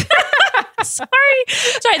 Liz. sorry,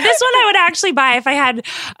 this one I would actually buy if I had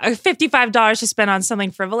 $55 to spend on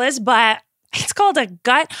something frivolous, but it's called a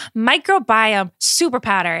gut microbiome super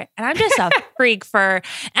powder. And I'm just a freak for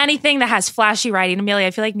anything that has flashy writing. Amelia,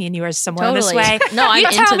 I feel like me and you are somewhere this way. No, I'm you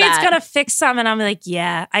into tell me that. it's going to fix something. And I'm like,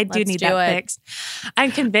 yeah, I do Let's need do that it. fixed.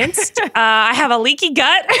 I'm convinced I have a leaky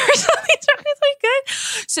gut or something's really good.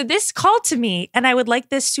 So this called to me and I would like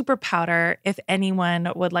this super powder if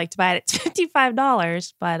anyone would like to buy it. It's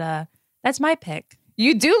 $55, but that's my pick.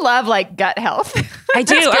 You do love, like, gut health. I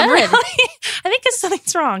do. That's I'm good. really, I think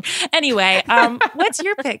something's wrong. Anyway, what's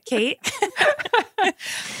your pick, Kate?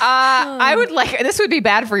 I would like, this would be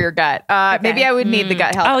bad for your gut. Maybe I would need the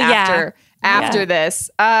gut health Oh, yeah. after this.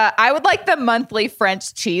 I would like the monthly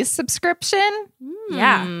French cheese subscription.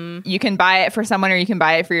 Yeah. You can buy it for someone or you can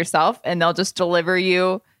buy it for yourself, and they'll just deliver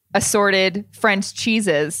you assorted French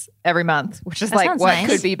cheeses every month, which is That like sounds what nice.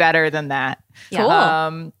 could be better than that. Yeah.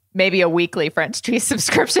 Cool. Maybe a weekly French cheese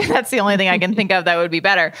subscription. That's the only thing I can think of that would be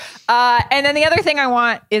better. And then the other thing I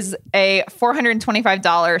want is a $425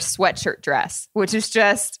 sweatshirt dress, which is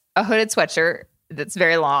just a hooded sweatshirt that's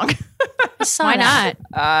very long. Why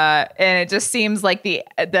not? And it just seems like the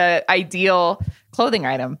ideal clothing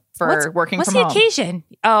item for working What's from the home. occasion?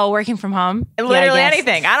 Oh, working from home. Literally Yeah, I guess.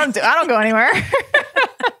 anything. I don't go anywhere.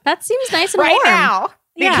 That seems nice and right warm. now.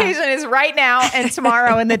 The Yeah. occasion is right now and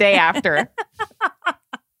tomorrow and the day after.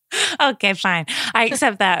 Okay, fine. I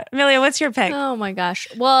accept that. Amelia, what's your pick? Oh my gosh.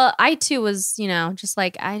 Well, I too was, just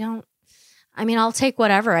like, I'll take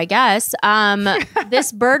whatever, I guess.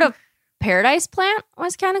 This bird of paradise plant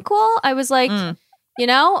was kind of cool. I was like,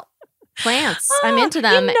 plants. I'm into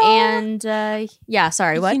them. And yeah,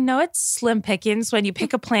 sorry, what? You know it's slim pickings when you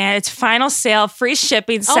pick a plant. It's final sale, free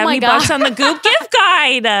shipping, Oh my $70 on the Goop gift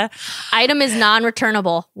guide. Item is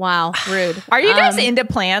non-returnable. Wow, rude. Are you guys into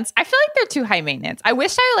plants? I feel like they're too high maintenance. I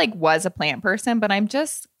wish I was a plant person, but I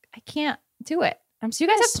can't do it. So you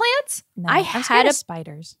guys have plants? No, I I'm had scared a- of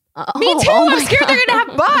spiders. Me too. Oh I'm my scared they're God. gonna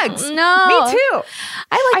have bugs. No. Me too.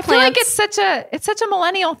 I feel like plants. it's such a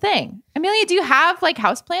millennial thing. Amelia, do you have like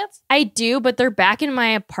house plants? I do, but they're back in my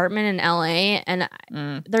apartment in LA and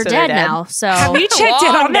they're So dead now. So Have you checked in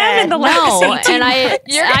Long on them in the dead. last no, 18 and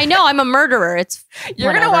I know I'm a murderer. It's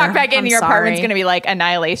You're gonna whatever. walk back into I'm your apartment's sorry. gonna be like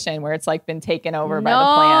Annihilation, where it's like been taken over by the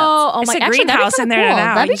No. plants. Oh It's my! a Actually, that'd be greenhouse kinda in there cool.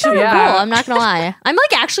 now. That'd be You should- kind of Yeah. cool. I'm not gonna lie. I'm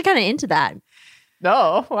like actually kind of into that.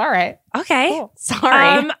 Oh, all right. Okay. Cool.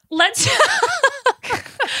 Sorry. Let's.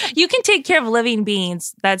 You can take care of living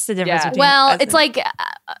beings. That's the difference. Yeah. Between Well, us it's and- like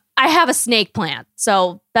I have a snake plant,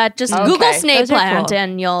 so that just Okay. Google snake Those are plant cool.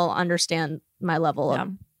 and you'll understand my level of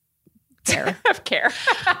care. Of care.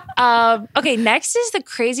 Okay, next is the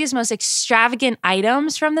craziest, most extravagant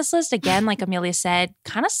items from this list. Again, like Amelia said,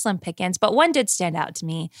 kind of slim pickings, but one did stand out to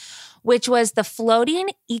me, which was the floating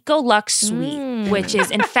Ecolux suite, which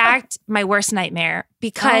is in fact my worst nightmare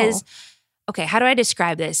because, okay, how do I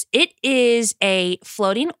describe this? It is a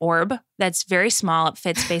floating orb that's very small. It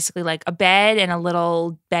fits basically like a bed and a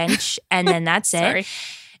little bench, and then that's Sorry. it.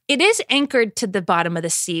 It is anchored to the bottom of the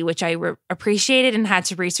sea, which I appreciated and had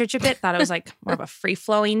to research a bit. Thought it was like more of a free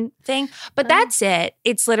flowing thing, but that's it.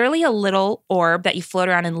 It's literally a little orb that you float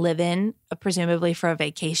around and live in, presumably for a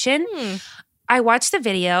vacation. I watched the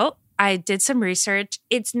video. I did some research.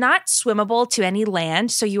 It's not swimmable to any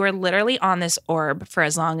land, so you are literally on this orb for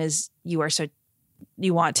as long as you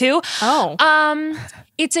want to. Oh,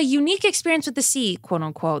 It's a unique experience with the sea, quote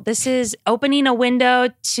unquote. This is opening a window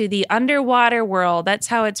to the underwater world. That's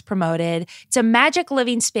how it's promoted. It's a magic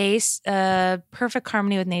living space, perfect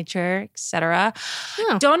harmony with nature, etc.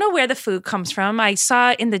 Oh. Don't know where the food comes from. I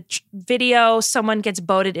saw in the video someone gets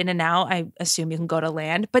boated in and out. I assume you can go to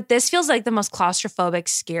land, but this feels like the most claustrophobic,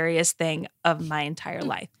 scariest thing of my entire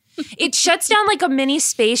life. It shuts down like a mini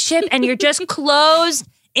spaceship, and you're just closed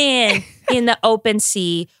in the open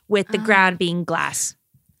sea with the ground being glass.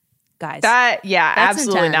 Guys, That's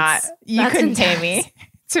absolutely intense. not. You That's couldn't pay intense. me,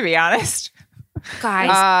 to be honest. guys,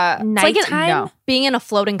 it's like nighttime. no. being in a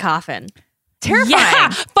floating coffin. Terrifying. Yeah,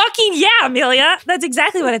 fucking yeah, Amelia. That's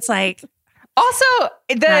exactly what it's like. Also,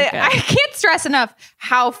 Not good. I can't stress enough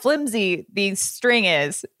how flimsy the string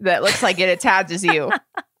is that looks like it attaches you.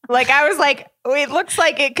 Like I was like, it looks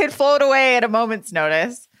like it could float away at a moment's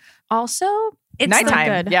notice. Also, It's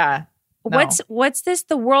nighttime. good. Yeah. No. What's this?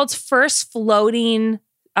 The world's first floating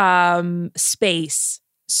space.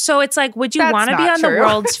 So it's like, would you That's want to be not on true. the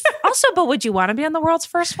world's also? But would you want to be on the world's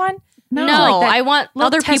first one? No, Like that I want little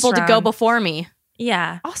other test people to go round. before me.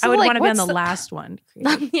 Yeah, Also, I would like, want to be on what's the the- last one.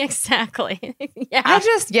 Exactly. Yeah. I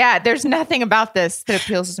just, there's nothing about this that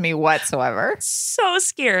appeals to me whatsoever. So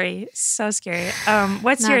scary, so scary.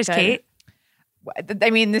 What's Not yours, good. Kate? I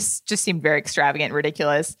mean, this just seemed very extravagant and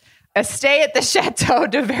ridiculous. A stay at the Chateau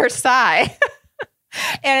de Versailles.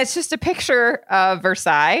 And it's just a picture of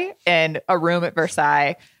Versailles and a room at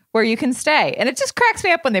Versailles where you can stay. And it just cracks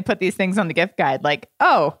me up when they put these things on the gift guide. Like,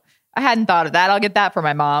 oh, I hadn't thought of that. I'll get that for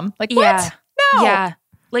my mom. Like, what? Yeah. No. Yeah,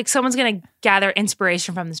 like someone's gonna gather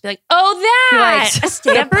inspiration from this. Be like, oh, that Like, a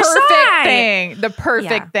stay the at Versailles. perfect thing. The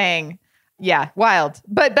perfect Yeah. thing. Yeah, wild.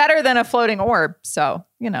 But better than a floating orb. So,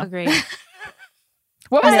 Agreed.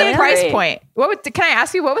 What was the I price agree. point? Can I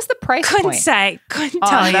ask you, what was the price Couldn't point? say. Couldn't on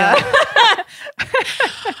tell you. the-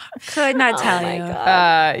 Could not Oh tell my you.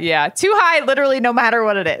 God. Yeah, too high, literally, no matter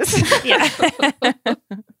what it is. Yeah.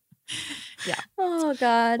 Oh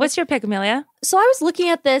God. What's your pick, Amelia? So I was looking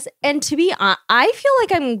at this, and to be honest, I feel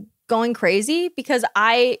like I'm going crazy because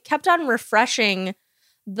I kept on refreshing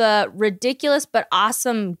the ridiculous but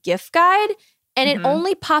awesome gift guide, and Mhm. it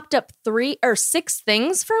only popped up 3 or 6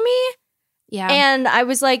 things for me. Yeah. And I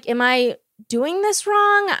was like, am I doing this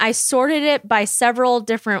wrong? I sorted it by several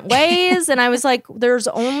different ways, and I was like, there's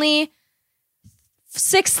only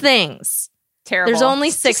 6 things. Terrible. There's only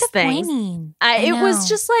 6 things. Disappointing. It was know.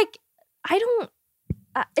 just like,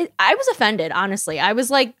 I was offended, honestly. I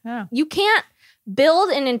was like, Yeah. you can't build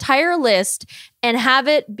an entire list and have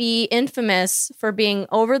it be infamous for being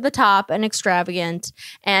over the top and extravagant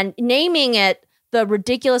and naming it the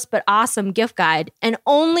ridiculous but awesome gift guide and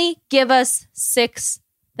only give us 6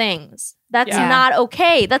 things. That's Yeah. not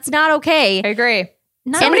okay. That's not okay. I agree.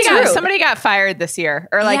 Not And it's rude. Somebody got fired this year,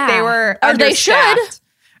 or like they Yeah. were, Or they should. understaffed.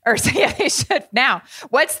 Or so, yeah, they should. Now,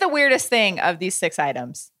 what's the weirdest thing of these 6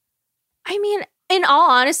 items? I mean, in all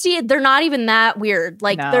honesty, they're not even that weird.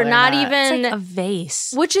 Like, No, they're they're not not. even. It's like a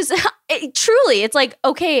vase. Which is truly, it's like,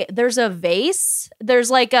 okay, there's a vase, there's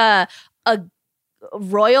like a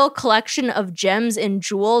royal collection of gems and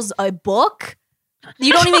jewels, a book.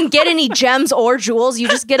 You don't even get any gems or jewels. You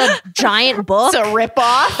just get a giant book. It's a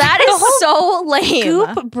ripoff. That is so lame.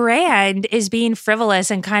 Goop brand is being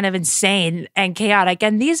frivolous and kind of insane and chaotic,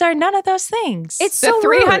 and these are none of those things. It's The so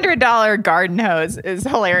rude. $300 garden hose is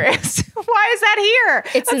hilarious. Why is that here?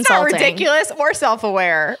 It's That's insulting. not ridiculous or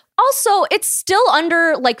self-aware. Also, it's still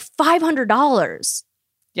under like $500.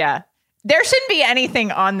 Yeah. There shouldn't be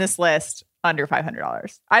anything on this list under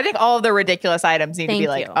 $500. I think all of the ridiculous items need to Thank be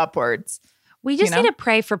like you. upwards. we just you know? need to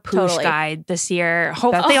pray for Poosh Totally. Guide this year.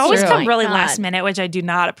 Hope That's they always true. come Oh my really God. last minute, which I do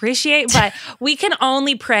not appreciate. But we can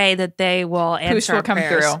only pray that they will answer. will our come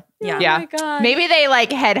prayers. through. Yeah. Yeah. my God. Maybe they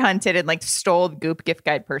like headhunted and like stole the Goop gift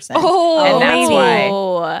guide person. Oh, and that's maybe.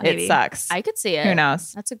 why Maybe. it sucks. I could see it. Who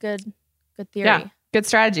knows? That's a good theory. Yeah. Good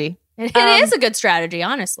strategy. It Um, is a good strategy,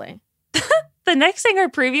 honestly. The next thing we're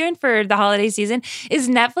previewing for the holiday season is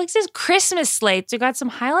Netflix's Christmas slate. So we got some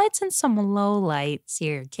highlights and some lowlights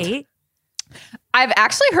here, Kate. I've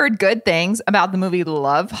actually heard good things about the movie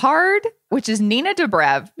Love Hard, which is Nina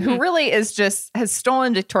Dobrev, who really is just has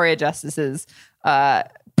stolen Victoria Justice's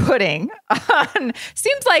pudding on.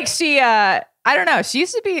 Seems like she, I don't know, she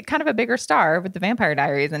used to be kind of a bigger star with the Vampire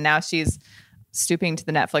Diaries, and now she's stooping to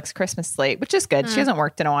the Netflix Christmas slate, which is good. She hasn't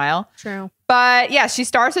worked in a while. True. But yeah, she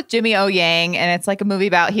stars with Jimmy O Yang, and it's like a movie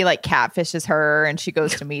about he like catfishes her, and she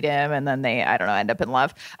goes to meet him, and then they, I don't know, end up in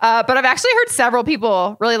love. But I've actually heard several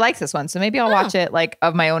people really like this one, so maybe I'll watch it like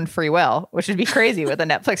of my own free will, which would be crazy with a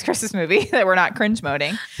Netflix Christmas movie that we're not cringe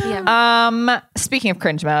moding. Yeah. Speaking of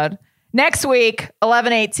cringe mode, next week,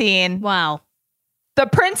 11/18, Wow. The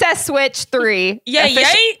Princess Switch 3. Yay,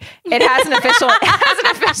 yay. It has an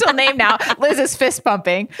official name now. Liz is fist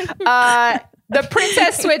pumping. The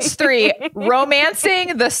Princess Switch 3,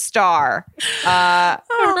 Romancing the Star.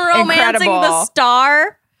 Romancing Incredible. the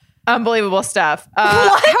star. Unbelievable stuff.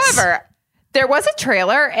 However, there was a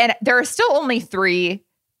trailer and there are still only 3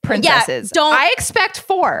 princesses. don't- I expect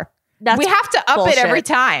 4. That's We have to up bullshit. it every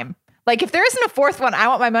time. Like if there isn't a 4th one, I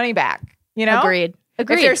want my money back. You know? Agreed. If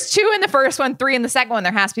there's 2 in the first one, 3 in the second one,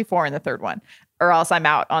 there has to be 4 in the third one, or else I'm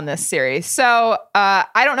out on this series. So I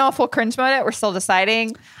don't know if we'll cringe mode it. We're still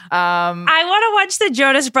deciding. I want to watch the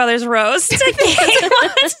Jonas Brothers roast. Kate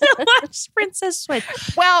wants to watch Princess Switch.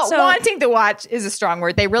 Well, So- wanting to watch is a strong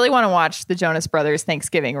word. They really want to watch the Jonas Brothers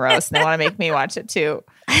Thanksgiving roast, and they want to make me watch it too.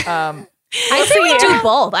 I say we do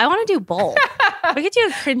both. I want to do both. We could do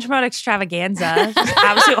a cringe mode extravaganza. Just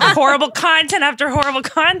absolute horrible content after horrible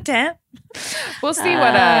content. We'll see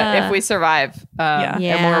what if we survive, and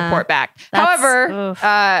we'll report back. However,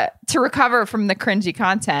 to recover from the cringy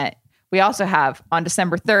content, we also have on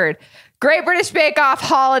December 3rd, Great British Bake Off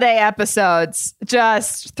holiday episodes.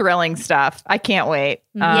 Just thrilling stuff. I can't wait.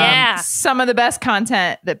 Some of the best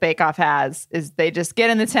content that Bake Off has is they just get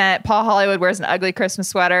in the tent. Paul Hollywood wears an ugly Christmas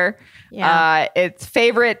sweater. Yeah. It's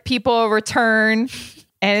favorite people return.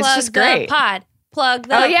 And it's just great. Plug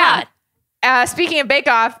the pod. Speaking of Bake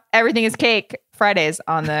Off, Everything is Cake Fridays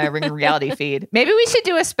on the Ring Reality feed. Maybe we should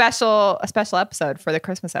do a special episode for the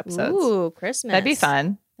Christmas episodes. Ooh, Christmas. That'd be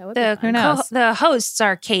fun. Who knows? The hosts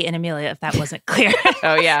are Kate and Amelia, if that wasn't clear.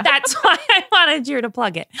 Oh, yeah. That's why I wanted you to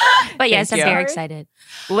plug it. But yes, I'm very excited.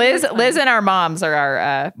 Liz and our moms are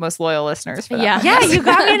our most loyal listeners for that. Yeah, you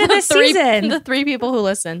got me into this season. The 3 people who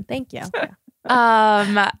listen. Thank you.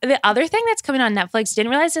 The other thing that's coming on Netflix, didn't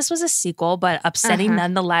realize this was a sequel, but upsetting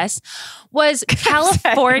nonetheless, was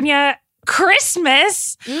California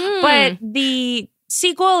Christmas. But the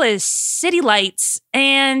sequel is City Lights,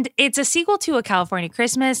 and it's a sequel to A California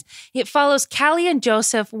Christmas. It follows Callie and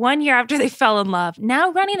Joseph 1 year after they fell in love, now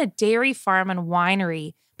running a dairy farm and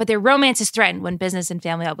winery, but their romance is threatened when business and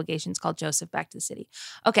family obligations call Joseph back to the city.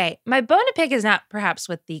 Okay, my bone to pick is not perhaps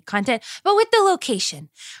with the content, but with the location.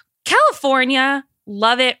 California,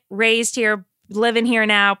 love it, raised here, living here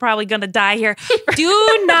now, probably going to die here.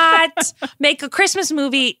 Do not make a Christmas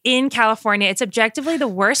movie in California. It's objectively the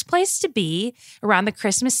worst place to be around the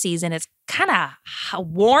Christmas season. It's kind of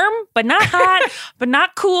warm, but not hot, but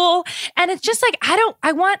not cool. And it's just like,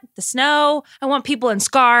 I want the snow. I want people in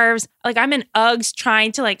scarves. Like I'm in Uggs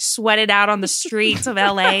trying to like sweat it out on the streets of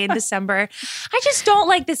LA in December. I just don't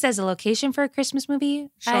like this as a location for a Christmas movie.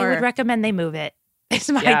 Sure. I would recommend they move it. It's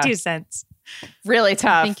my 2 cents. Really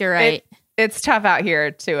tough. I think you're right. It's tough out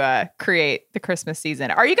here to create the Christmas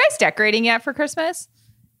season. Are you guys decorating yet for Christmas?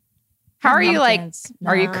 How are you like?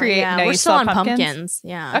 Are you creating? Yeah, no, we're you still on pumpkins? Pumpkins.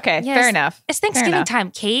 Yeah. Okay, fair enough. It's Thanksgiving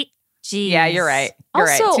time, Kate. Jeez. Yeah, you're right. You're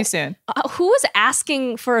Also, right. Too soon. Who was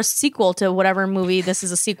asking for a sequel to whatever movie this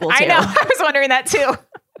is a sequel to? I know. I was wondering that too.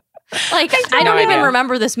 Like, I don't even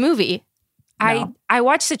remember this movie. No. I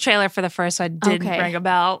watched the trailer for the first one. Didn't ring a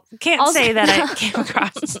bell. Can't say that I came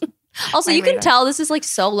across. Also, you can tell this is like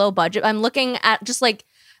so low budget. I'm looking at just like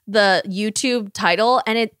the YouTube title,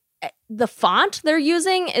 and the font they're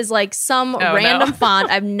using is like some random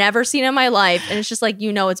font I've never seen in my life, and it's just like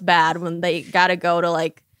it's bad when they got to go to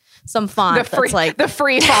like some font that's like the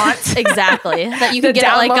free font exactly that you can get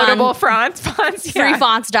downloadable like on fonts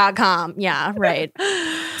freefonts.com. Yeah, right.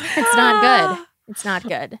 It's not good. It's not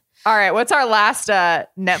good. All right, what's our last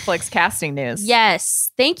Netflix casting news?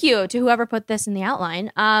 Yes, thank you to whoever put this in the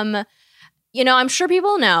outline. I'm sure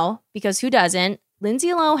people know, because who doesn't? Lindsay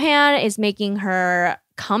Lohan is making her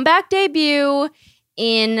comeback debut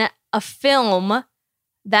in a film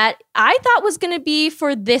that I thought was going to be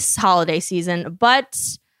for this holiday season, but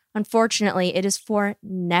unfortunately, it is for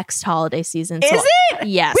next holiday season. Is it?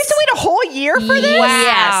 Yes. We have to wait a whole year for this?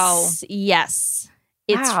 Wow. Yes.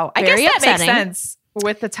 It's I guess that makes sense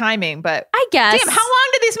with the timing, but I guess. Damn, how long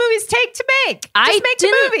do these movies take to make? Just make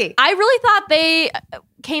the movie. I really thought they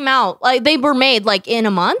came out, like they were made like in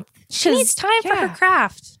a month. She needs time for her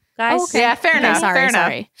craft, guys. Oh, okay. Yeah, fair enough.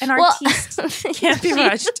 Sorry. An artiste can't be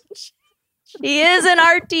rushed. She is an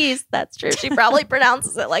artiste. That's true. She probably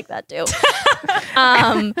pronounces it like that too.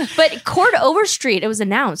 But Cord Overstreet, it was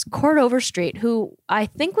announced. Cord Overstreet, who I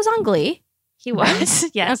think was on Glee. He was.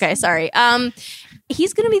 Yes. Okay, sorry.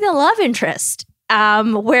 He's going to be the love interest.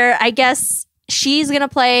 Where I guess she's going to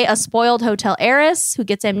play a spoiled hotel heiress who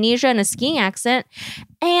gets amnesia and a skiing accident.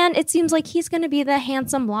 And it seems like he's going to be the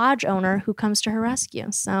handsome lodge owner who comes to her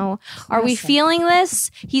rescue. So are we feeling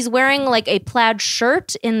this? He's wearing like a plaid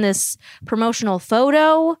shirt in this promotional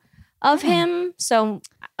photo of him. So,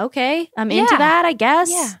 okay, I'm into that, I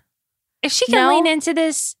guess. Yeah. If she can lean into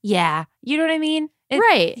this, you know what I mean?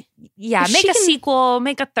 Right. Yeah, make a sequel,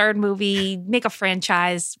 make a third movie, make a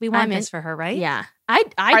franchise. We want this for her, right? Yeah.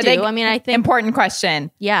 I do. I mean, I think... Important question.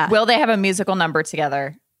 Yeah. Will they have a musical number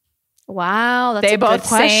together? Wow, that's a good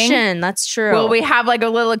question. That's true. Will we have like a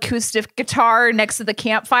little acoustic guitar next to the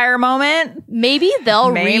campfire moment? Maybe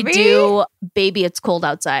they'll redo Baby It's Cold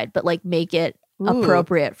Outside, but like make it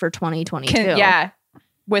appropriate for 2022.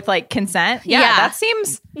 With like consent. Yeah. That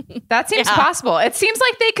seems possible. It seems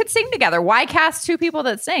like they could sing together. Why cast 2 people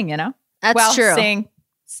that sing, That's true.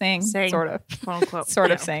 Sing, sort of. Quote unquote.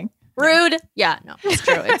 Sort of sing. Rude. Yeah, no, it's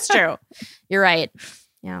true. It's true. You're right.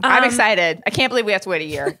 Yeah. I'm excited. I can't believe we have to wait a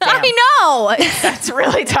year. Damn. I know. That's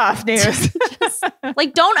really tough news.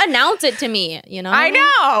 Like, don't announce it to me, you know? I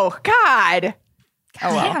know. God.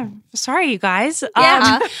 Oh, well. Yeah, sorry, you guys.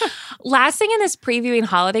 Yeah. Last thing in this previewing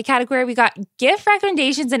holiday category, we got gift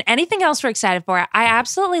recommendations and anything else we're excited for. I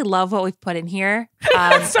absolutely love what we've put in here,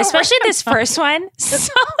 especially this first one.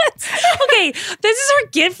 So okay, this is our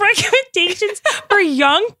gift recommendations for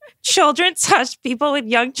young children / people with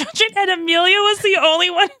young children, and Amelia was the only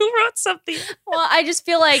one who wrote something. Well, I just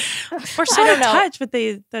feel like We're so in touch with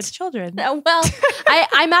the children. well,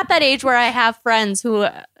 I'm at that age where I have friends who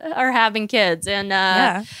are having kids, and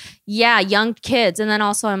young kids, and then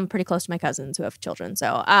also I'm pretty close to my cousins who have children.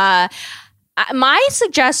 So, my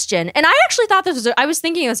suggestion, and I actually thought I was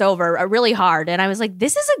thinking this over really hard, and I was like,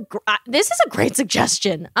 this is a great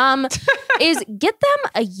suggestion. Is get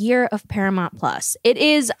them a year of Paramount Plus. It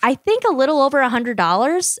is, I think, a little over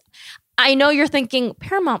 $100. I know you're thinking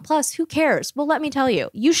Paramount Plus, who cares? Well, let me tell you,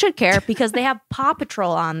 you should care because they have Paw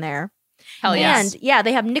Patrol on there. Hell yes. And yeah,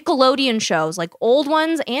 they have Nickelodeon shows, like old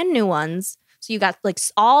ones and new ones. So you got like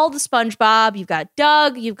all the SpongeBob, you've got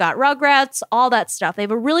Doug, you've got Rugrats, all that stuff. They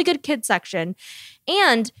have a really good kid section.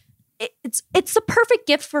 And it's the perfect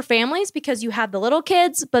gift for families because you have the little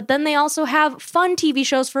kids, but then they also have fun TV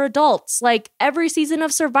shows for adults, like every season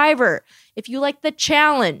of Survivor. If you like The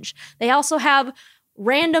Challenge, they also have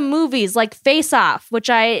random movies like Face Off, which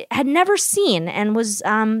I had never seen and was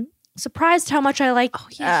surprised how much I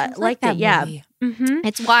liked that it. movie. Yeah,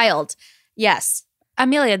 it's wild. Yes.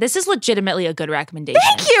 Amelia, this is legitimately a good recommendation.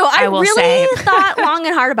 Thank you. I will really say. thought long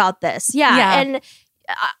and hard about this. Yeah. And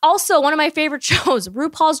also one of my favorite shows,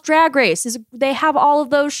 RuPaul's Drag Race, they have all of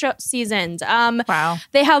those seasons. Wow.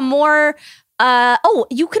 They have more.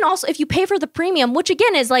 You can also, if you pay for the premium, which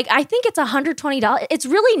again is like, I think it's $120. It's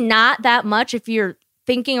really not that much if you're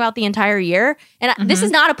thinking about the entire year. And this is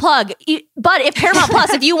not a plug, but if Paramount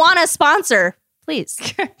Plus, if you want to sponsor, please,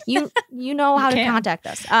 you know how to contact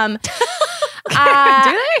us. Do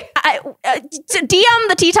they? DM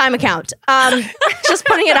the Tea Time account. Just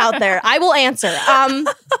putting it out there. I will answer.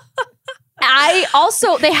 I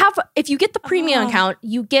also, they have, if you get the premium account,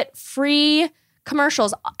 you get free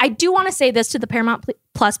commercials. I do want to say this to the Paramount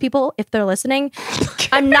Plus people, if they're listening.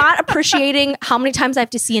 I'm not appreciating how many times I have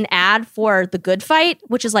to see an ad for The Good Fight,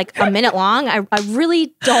 which is like a minute long. I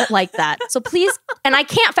really don't like that. So please, and I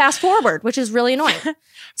can't fast forward, which is really annoying.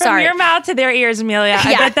 From your mouth to their ears, Amelia.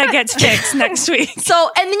 I bet that gets fixed next week. So,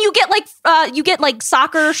 and then you get like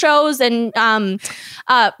soccer shows and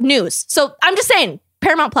news. So I'm just saying,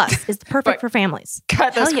 Paramount Plus is perfect for families.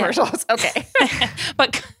 Cut those commercials. Okay.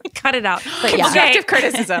 But cut it out. But yeah. Constructive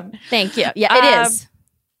criticism. Thank you. Yeah, it is.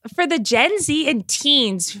 For the Gen Z and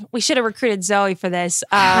teens, we should have recruited Zoe for this.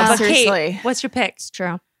 Seriously. Kate, what's your pick? It's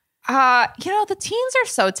true. The teens are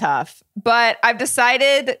so tough, but I've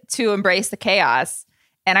decided to embrace the chaos.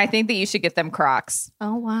 And I think that you should get them Crocs.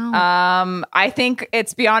 Oh, wow. I think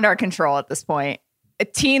it's beyond our control at this point.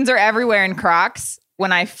 Teens are everywhere in Crocs.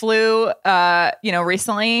 When I flew,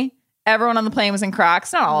 recently, everyone on the plane was in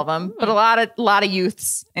Crocs. Not all of them, but a lot of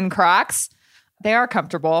youths in Crocs. They are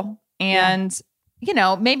comfortable. And,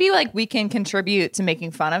 maybe like we can contribute to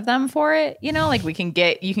making fun of them for it. Like you can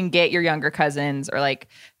get your younger cousins or like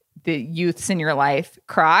the youths in your life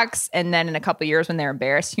Crocs, and then in a couple of years when they're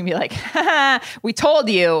embarrassed, you can be like, we told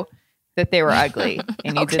you that they were ugly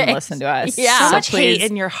and you didn't listen to us. Yeah. So much hate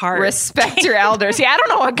in your heart. Respect your elders. Yeah, I don't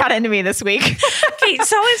know what got into me this week. Kate,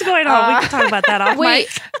 something's going on. We can talk about that off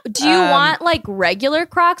Wait, do you want like regular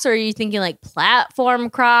Crocs, or are you thinking like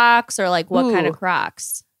platform Crocs, or like what kind of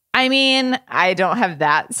Crocs? I mean, I don't have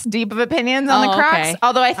that deep of opinions on the Crocs. Okay.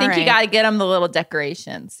 Although I think you got to get them the little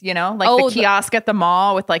decorations, like the kiosk at the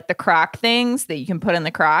mall with like the Croc things that you can put in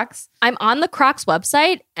the Crocs. I'm on the Crocs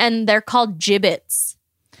website and they're called Jibbits.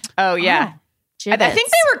 Oh, yeah. I think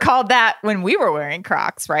they were called that when we were wearing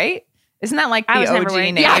Crocs, right? Isn't that like the OG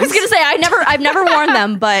name? Yeah, I was going to say, I've never worn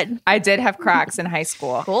them, but I did have Crocs in high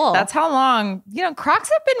school. Cool. That's how long,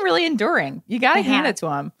 Crocs have been really enduring. You got to hand it to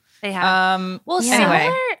them. They have.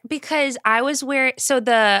 Similar because I was wearing,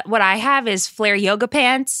 what I have is flare yoga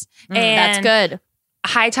pants and that's good.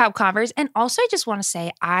 High top Converse. And also I just want to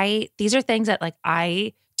say, these are things that like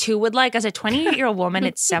I too would like as a 28-year-old woman.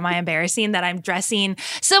 It's semi-embarrassing that I'm dressing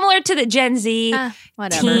similar to the Gen Z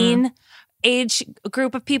teen age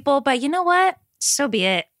group of people. But you know what? So be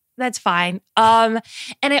it. That's fine. And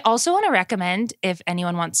I also want to recommend, if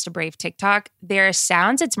anyone wants to brave TikTok, there are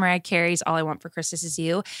sounds. It's Mariah Carey's All I Want for Christmas Is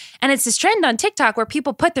You. And it's this trend on TikTok where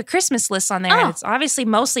people put their Christmas lists on there. And it's obviously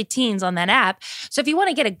mostly teens on that app. So if you want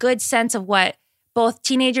to get a good sense of what both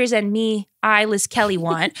teenagers and me, Liz Kelly,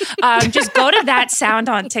 want, just go to that sound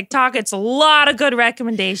on TikTok. It's a lot of good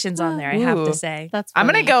recommendations on there, I have to say. That's I'm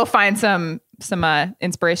funny. going to go find some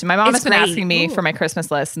inspiration. My mom has been great. asking me for my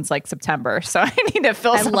Christmas list since like September. So I need to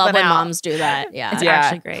fill I something love when out. moms do that. Yeah. It's Yeah.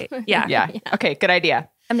 actually great. Yeah. Yeah. Okay. Good idea.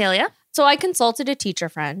 Amelia? So I consulted a teacher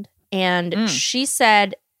friend, and she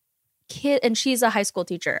said, and she's a high school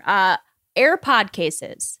teacher, AirPod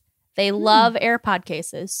cases. They love AirPod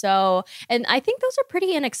cases. So, and I think those are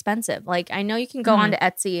pretty inexpensive. Like, I know you can go onto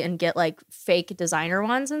Etsy and get like fake designer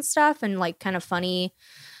ones and stuff, and like kind of funny,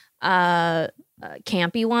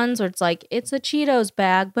 campy ones where it's like, it's a Cheetos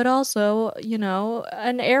bag, but also, you know,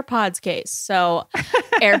 an AirPods case. So,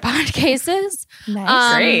 AirPod cases.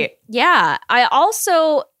 Nice. Great. Yeah. I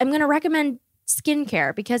also am going to recommend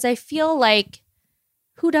skincare because I feel like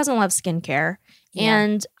who doesn't love skincare? Yeah.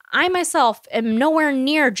 And I myself am nowhere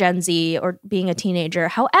near Gen Z or being a teenager.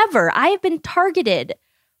 However, I have been targeted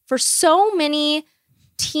for so many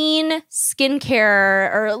teen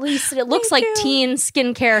skincare, or at least it looks like teen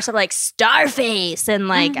skincare, so like Starface and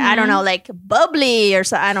like, I don't know, like Bubbly or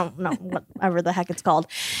so, I don't know, whatever the heck it's called.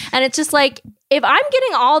 And it's just like, if I'm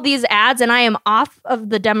getting all these ads and I am off of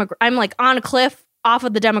the I'm like on a cliff off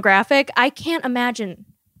of the demographic, I can't imagine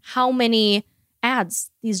how many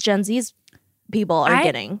ads these Gen Z's people are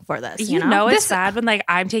getting for this. You know it's sad when like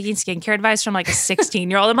I'm taking skincare advice from like a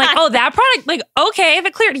 16-year-old. I'm like, oh, that product, like, okay, if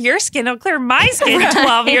it cleared your skin, it'll clear my skin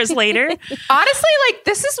 12 years later. Honestly, like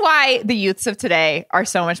this is why the youths of today are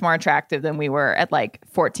so much more attractive than we were at like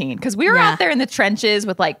 14. Because we were out there in the trenches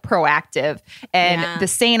with like Proactive and the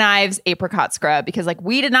St. Ives apricot scrub, because like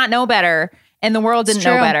we did not know better and the world didn't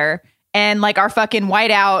know better. And like our fucking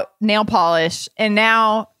whiteout nail polish. And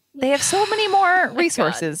now they have so many more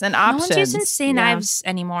resources and options. No one's using St. Ives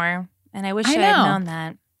anymore. And I wish I know. had known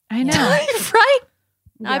that. I know. Right?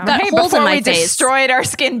 I've got holes before in my we face. destroyed our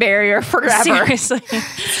skin barrier forever. Seriously.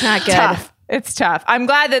 It's not good. Tough. It's tough. I'm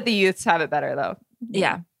glad that the youths have it better though.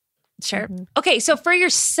 Yeah. Sure. Okay, so for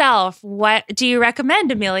yourself, what do you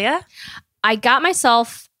recommend, Amelia? I got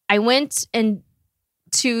myself, I went and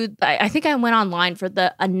I think I went online for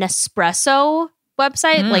a Nespresso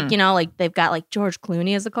website. Like, you know, like they've got like George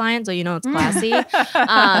Clooney as a client, so you know it's classy.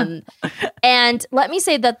 And let me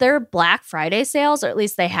say that their Black Friday sales, or at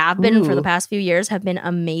least they have been for the past few years, have been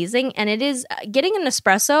amazing. And it is, getting an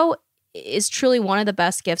espresso is truly one of the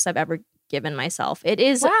best gifts I've ever given myself. It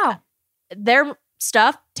is, their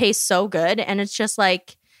stuff tastes so good, and it's just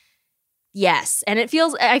like, yes. And I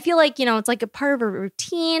feel like, you know, it's like a part of a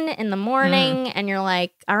routine in the morning, and you're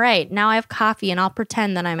like, all right, now I have coffee and I'll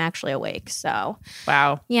pretend that I'm actually awake. So,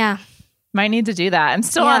 wow. Yeah. Might need to do that. I'm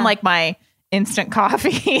still on like my instant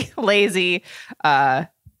coffee lazy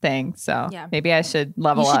thing. So maybe I should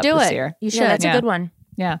level up this year. You should. Yeah, that's a good one.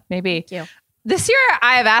 Yeah, maybe. Thank you. This year,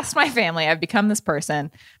 I've asked my family, I've become this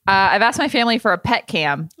person. I've asked my family for a pet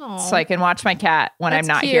cam so I can watch my cat when I'm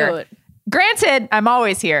not here. Granted, I'm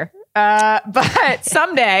always here. But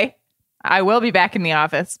someday I will be back in the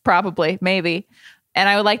office, probably, maybe. And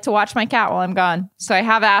I would like to watch my cat while I'm gone. So I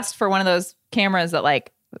have asked for one of those cameras that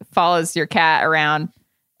like follows your cat around.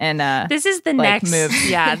 And this is the like, next moves.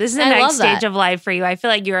 Yeah, this is the I next love stage that. of life for you. I feel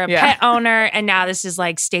like you're a pet owner, and now this is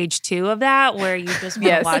like stage 2 of that, where you just want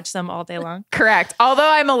to watch them all day long. Correct. Although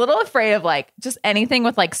I'm a little afraid of like just anything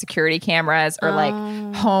with like security cameras or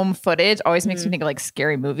like home footage always makes me think of like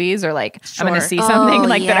scary movies, or like I'm going to see something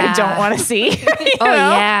like that I don't want to see. You know?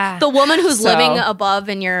 Yeah. The woman who's living above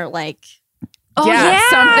in your like, something,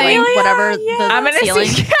 Amelia, whatever I'm the going ceiling.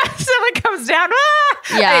 to see someone comes down. Ah!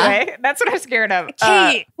 Yeah. Anyway, that's what I'm scared of.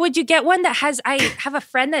 Kate, would you get one that has, I have a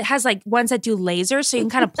friend that has like ones that do lasers, so you can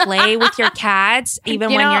kind of play with your cats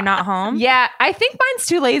even when you're not home. Yeah, I think mine's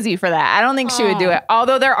too lazy for that. I don't think she would do it.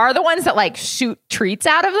 Although there are the ones that like shoot treats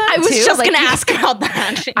out of them. I was too. just Like, going to ask about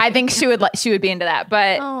that. I think she would be into that,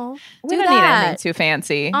 but we don't need anything too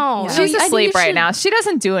fancy. Oh, she's no, I think asleep you right should- now. She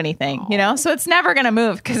doesn't do anything, you know, so it's never gonna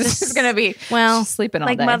move because it's just gonna be she's sleeping all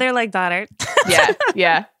like day. mother, like daughter.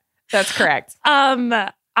 Yeah, that's correct.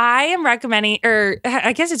 I am recommending, or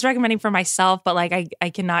I guess it's recommending for myself, but like I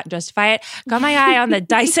cannot justify it. Got my eye on the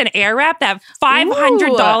Dyson Airwrap, that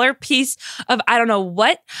 $500 piece of I don't know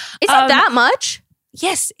what. Is it that much?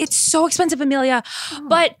 Yes, it's so expensive, Amelia.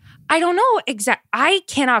 But I don't know exact. I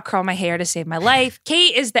cannot curl my hair to save my life.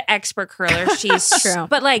 Kate is the expert curler. She's True.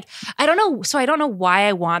 But like, I don't know. So I don't know why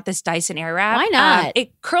I want this Dyson Airwrap. Why not?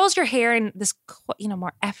 It curls your hair in this,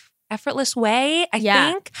 more effortless way, I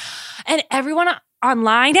think. And everyone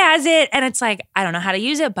online has it. And it's like, I don't know how to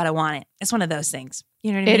use it, but I want it. It's one of those things.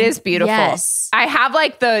 You know what I mean? It is beautiful. Yes. I have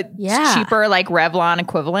like the Yeah. cheaper like Revlon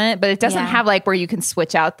equivalent, but it doesn't Yeah. have like where you can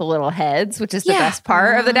switch out the little heads, which is the best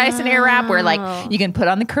part of the Dyson Airwrap, where like you can put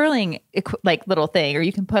on the curling like little thing, or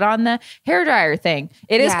you can put on the hairdryer thing.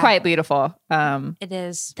 It is Yeah. quite beautiful. It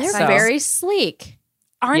is. They're So- very sleek.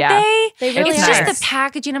 Aren't Yeah. they? They really It's are. just the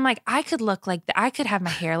packaging. I'm like, I could look like I could have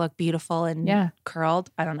my hair look beautiful and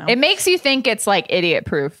curled. I don't know. It makes you think it's like idiot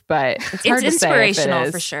proof, but it's hard It's to say if it inspirational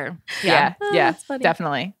is. for sure. Yeah, yeah, that's funny.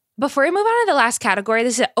 definitely. Before we move on to the last category,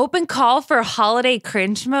 this is an open call for holiday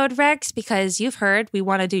cringe mode, Rex, because you've heard we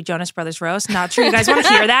want to do Jonas Brothers Roast. Not sure you guys want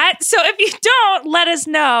to hear that. So if you don't, let us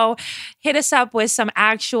know. Hit us up with some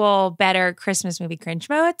actual better Christmas movie cringe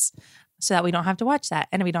modes so that we don't have to watch that.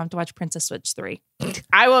 And we don't have to watch Princess Switch 3.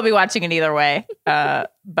 I will be watching it either way,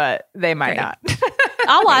 but they might Great. not.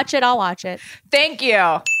 I'll watch it. Thank you.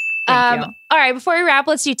 Thank you. All right, before we wrap,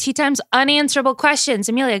 let's do Tea Time's unanswerable questions.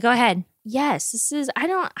 Amelia, go ahead. Yes, this is.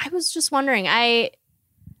 I was just wondering. God,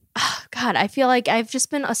 I feel like I've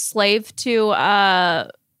just been a slave to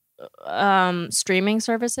streaming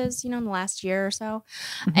services. In the last year or so,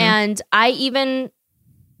 and I even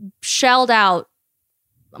shelled out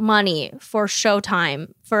money for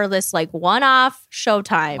Showtime for this like one-off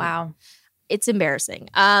Showtime. Wow. It's embarrassing.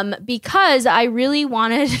 Because I really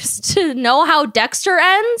wanted to know how Dexter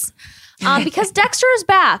ends. Because Dexter is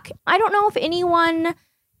back. I don't know if anyone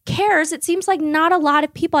cares. It seems like not a lot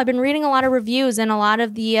of people. I've been reading a lot of reviews, and a lot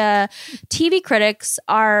of the TV critics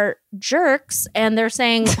are jerks, and they're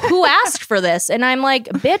saying, "Who asked for this?" And I'm like,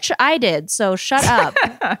 "Bitch, I did. So shut up."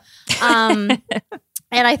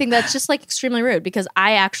 And I think that's just like extremely rude, because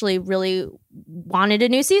I actually really wanted a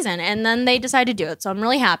new season, and then they decided to do it. So I'm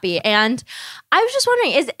really happy. And I was just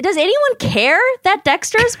wondering, does anyone care that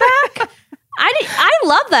Dexter is back? I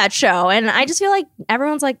love that show, and I just feel like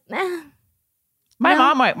everyone's like, My No.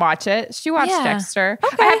 mom might watch it. She watched Yeah. Dexter.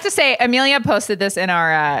 I have to say, Amelia posted this in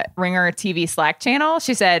our Ringer TV Slack channel.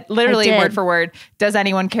 She said, literally I did. word for word, "Does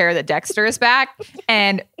anyone care that Dexter is back?"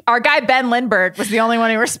 And our guy Ben Lindbergh was the only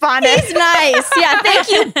one who responded. He's nice. Yeah, thank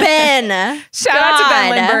you, Ben. Shout out to Ben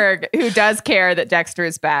God. Lindbergh, who does care that Dexter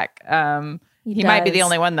is back. He might be the does.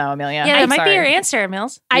 only one though, Amelia. Yeah, I'm that might be sorry. your answer,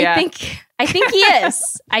 Mills. Yeah. I think he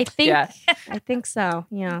is. I think so.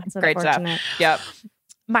 Yeah, it's Great stuff. unfortunate. Yep.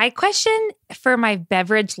 My question for my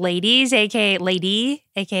beverage ladies, aka Lady,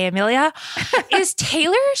 aka Amelia, is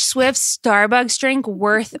Taylor Swift's Starbucks drink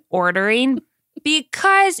worth ordering?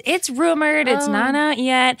 Because it's rumored, it's not out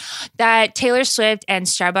yet, that Taylor Swift and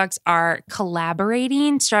Starbucks are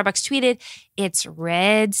collaborating. Starbucks tweeted, "It's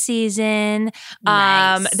red season."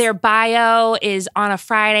 Nice. Their bio is on a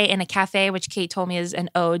Friday in a cafe, which Kate told me is an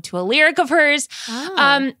ode to a lyric of hers.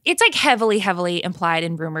 Oh. It's like heavily implied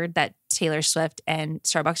and rumored that Taylor Swift and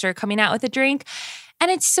Starbucks are coming out with a drink. And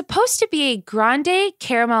it's supposed to be a grande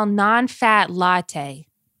caramel non-fat latte,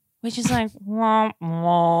 which is like, wah,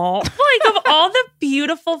 wah. Like of all the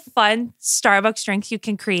beautiful, fun Starbucks drinks you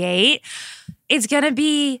can create, it's going to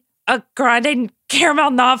be a grande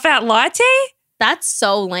caramel non-fat latte? That's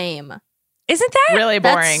so lame. Isn't that? Really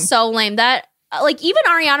boring. That's so lame. That like even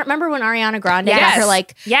Ariana. Remember when Ariana Grande got Yes. her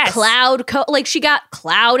like Yes. cloud? Like she got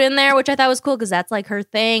cloud in there, which I thought was cool because that's like her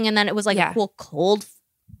thing. And then it was like Yeah. a cool cold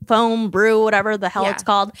foam brew, whatever the hell Yeah. it's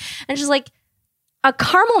called. And she's like a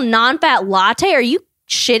caramel non-fat latte. Are you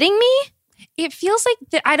shitting me? It feels like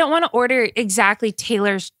that I don't want to order exactly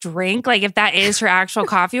Taylor's drink. Like if that is her actual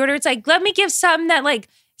coffee order, it's like, let me give something that like,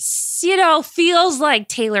 feels like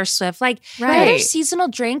Taylor Swift. Like Right. their seasonal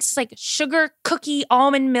drinks, it's like sugar cookie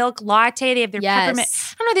almond milk latte. They have their Yes. peppermint.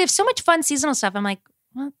 I don't know. They have so much fun seasonal stuff. I'm like,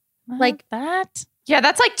 what? Like- that? Yeah,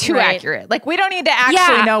 that's like too Right. accurate. Like we don't need to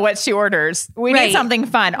actually Yeah. know what she orders. We Right. need something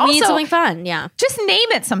fun. We need Also, something fun. Yeah. just name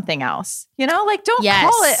it something else. Like don't Yes.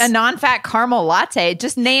 call it a non-fat caramel latte.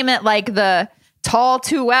 Just name it like the tall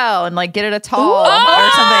too well and like get it a tall or something.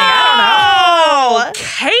 I don't know.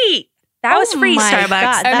 Kate. That was Oh free, my Starbucks.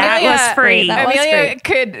 God, that Amelia- was free. That was Amelia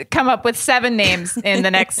could come up with 7 names in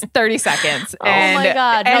the next 30 seconds. Oh and my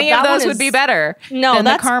God. No, any of that those one would is- be better No, than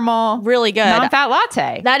the that's caramel really good. non-fat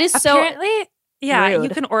latte. That is so. Apparently, yeah, you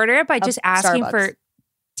rude can order it by of just asking Starbucks. for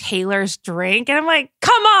Taylor's drink. And I'm like,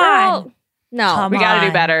 come on. Girl, no. Come we got to do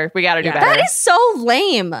on. better. We got to do Yeah. better. That is so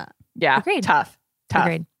lame. yeah. Agreed. Tough.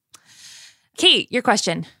 Agreed. Kate, your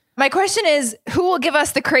question. My question is, who will give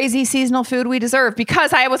us the crazy seasonal food we deserve?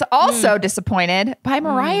 Because I was also disappointed by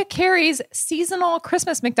Mariah Carey's seasonal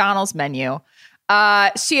Christmas McDonald's menu.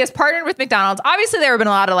 She has partnered with McDonald's. Obviously, there have been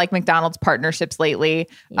a lot of like McDonald's partnerships lately.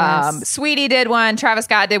 Yes. Sweetie did one. Travis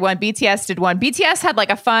Scott did one. BTS did one. BTS had like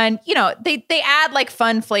a fun, they add like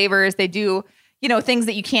fun flavors. They do, things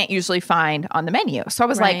that you can't usually find on the menu. So I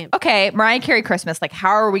was Right. like, okay, Mariah Carey Christmas, like, how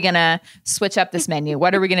are we going to switch up this menu?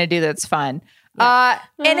 What are we going to do that's fun? And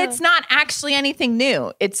it's not actually anything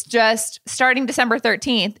new. It's just starting December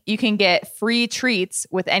 13th, you can get free treats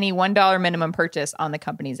with any $1 minimum purchase on the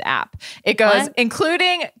company's app. It goes,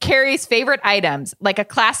 including Carrie's favorite items, like a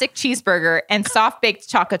classic cheeseburger and soft-baked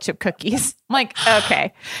chocolate chip cookies. I'm like,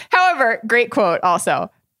 okay. However, great quote also.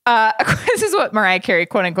 This is what Mariah Carey,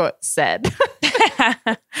 quote unquote, said.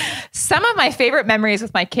 Some of my favorite memories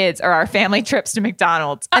with my kids are our family trips to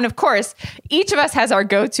McDonald's. And of course, each of us has our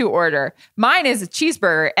go-to order. Mine is a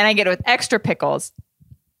cheeseburger and I get it with extra pickles.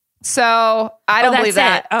 So I don't believe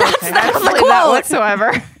that. Oh, okay. I don't believe that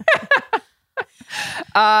whatsoever.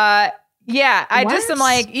 Yeah, I just am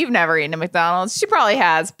like, you've never eaten at McDonald's. She probably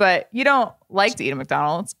has, but you don't like to eat at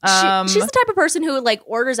McDonald's. She's the type of person who like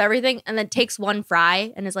orders everything and then takes one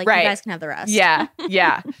fry and is like, you guys can have the rest. Yeah.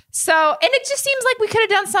 So, and it just seems like we could have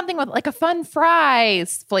done something with like a fun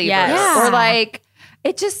fries flavor. Yes. Or like,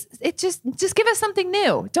 it just give us something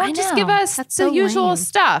new. Don't just give us the usual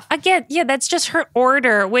stuff. Again, that's just her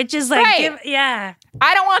order, which is like, Right.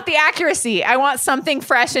 I don't want the accuracy. I want something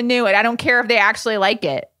fresh and new. And I don't care if they actually like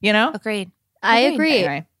it, Agreed. I agree.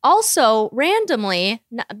 Anyway. Also, randomly,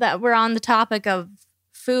 that we're on the topic of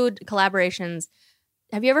food collaborations,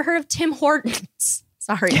 have you ever heard of Tim Hortons?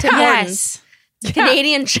 Sorry, Tim Hortons. It's a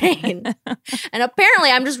Canadian chain. And apparently,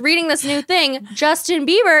 I'm just reading this new thing. Justin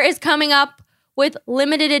Bieber is coming up with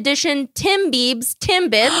limited edition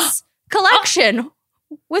Timbits collection.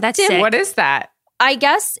 That's sick. What is that? I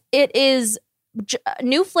guess it is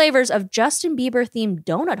new flavors of Justin Bieber themed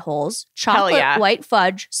donut holes, chocolate white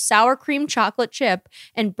fudge, sour cream chocolate chip,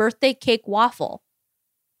 and birthday cake waffle.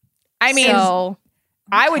 I mean,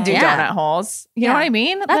 I would do donut holes. You know what I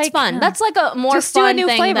mean? That's like, fun. That's like a more just do a fun new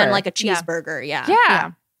thing flavor. than like a cheeseburger.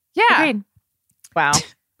 Yeah. Agreed. Wow.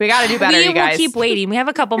 We got to do better, you guys. We will keep waiting. We have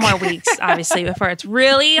a couple more weeks, obviously, before it's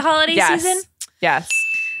really holiday season. Yes.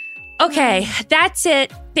 Okay, that's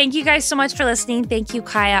it. Thank you guys so much for listening. Thank you,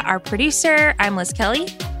 Kaya, our producer. I'm Liz Kelly.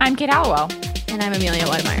 I'm Kate Hallowell. And I'm Amelia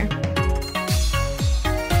Wedemeyer.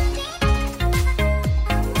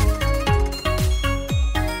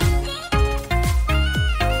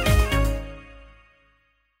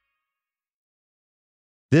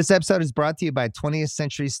 This episode is brought to you by 20th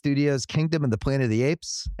Century Studios' Kingdom of the Planet of the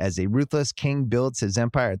Apes. As a ruthless king builds his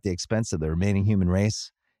empire at the expense of the remaining human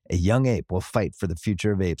race, a young ape will fight for the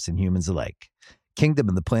future of apes and humans alike. Kingdom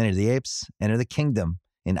of the Planet of the Apes. Enter the kingdom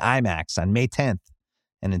in IMAX on May 10th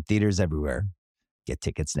and in theaters everywhere. Get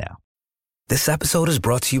tickets now. This episode is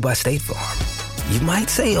brought to you by State Farm. You might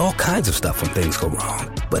say all kinds of stuff when things go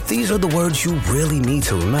wrong, but these are the words you really need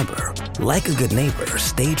to remember. Like a good neighbor,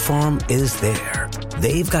 State Farm is there.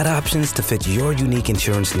 They've got options to fit your unique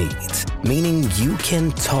insurance needs, meaning you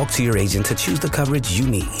can talk to your agent to choose the coverage you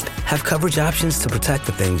need, have coverage options to protect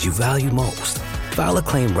the things you value most, file a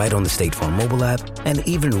claim right on the State Farm mobile app, and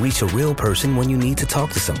even reach a real person when you need to talk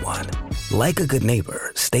to someone. Like a good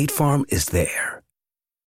neighbor, State Farm is there.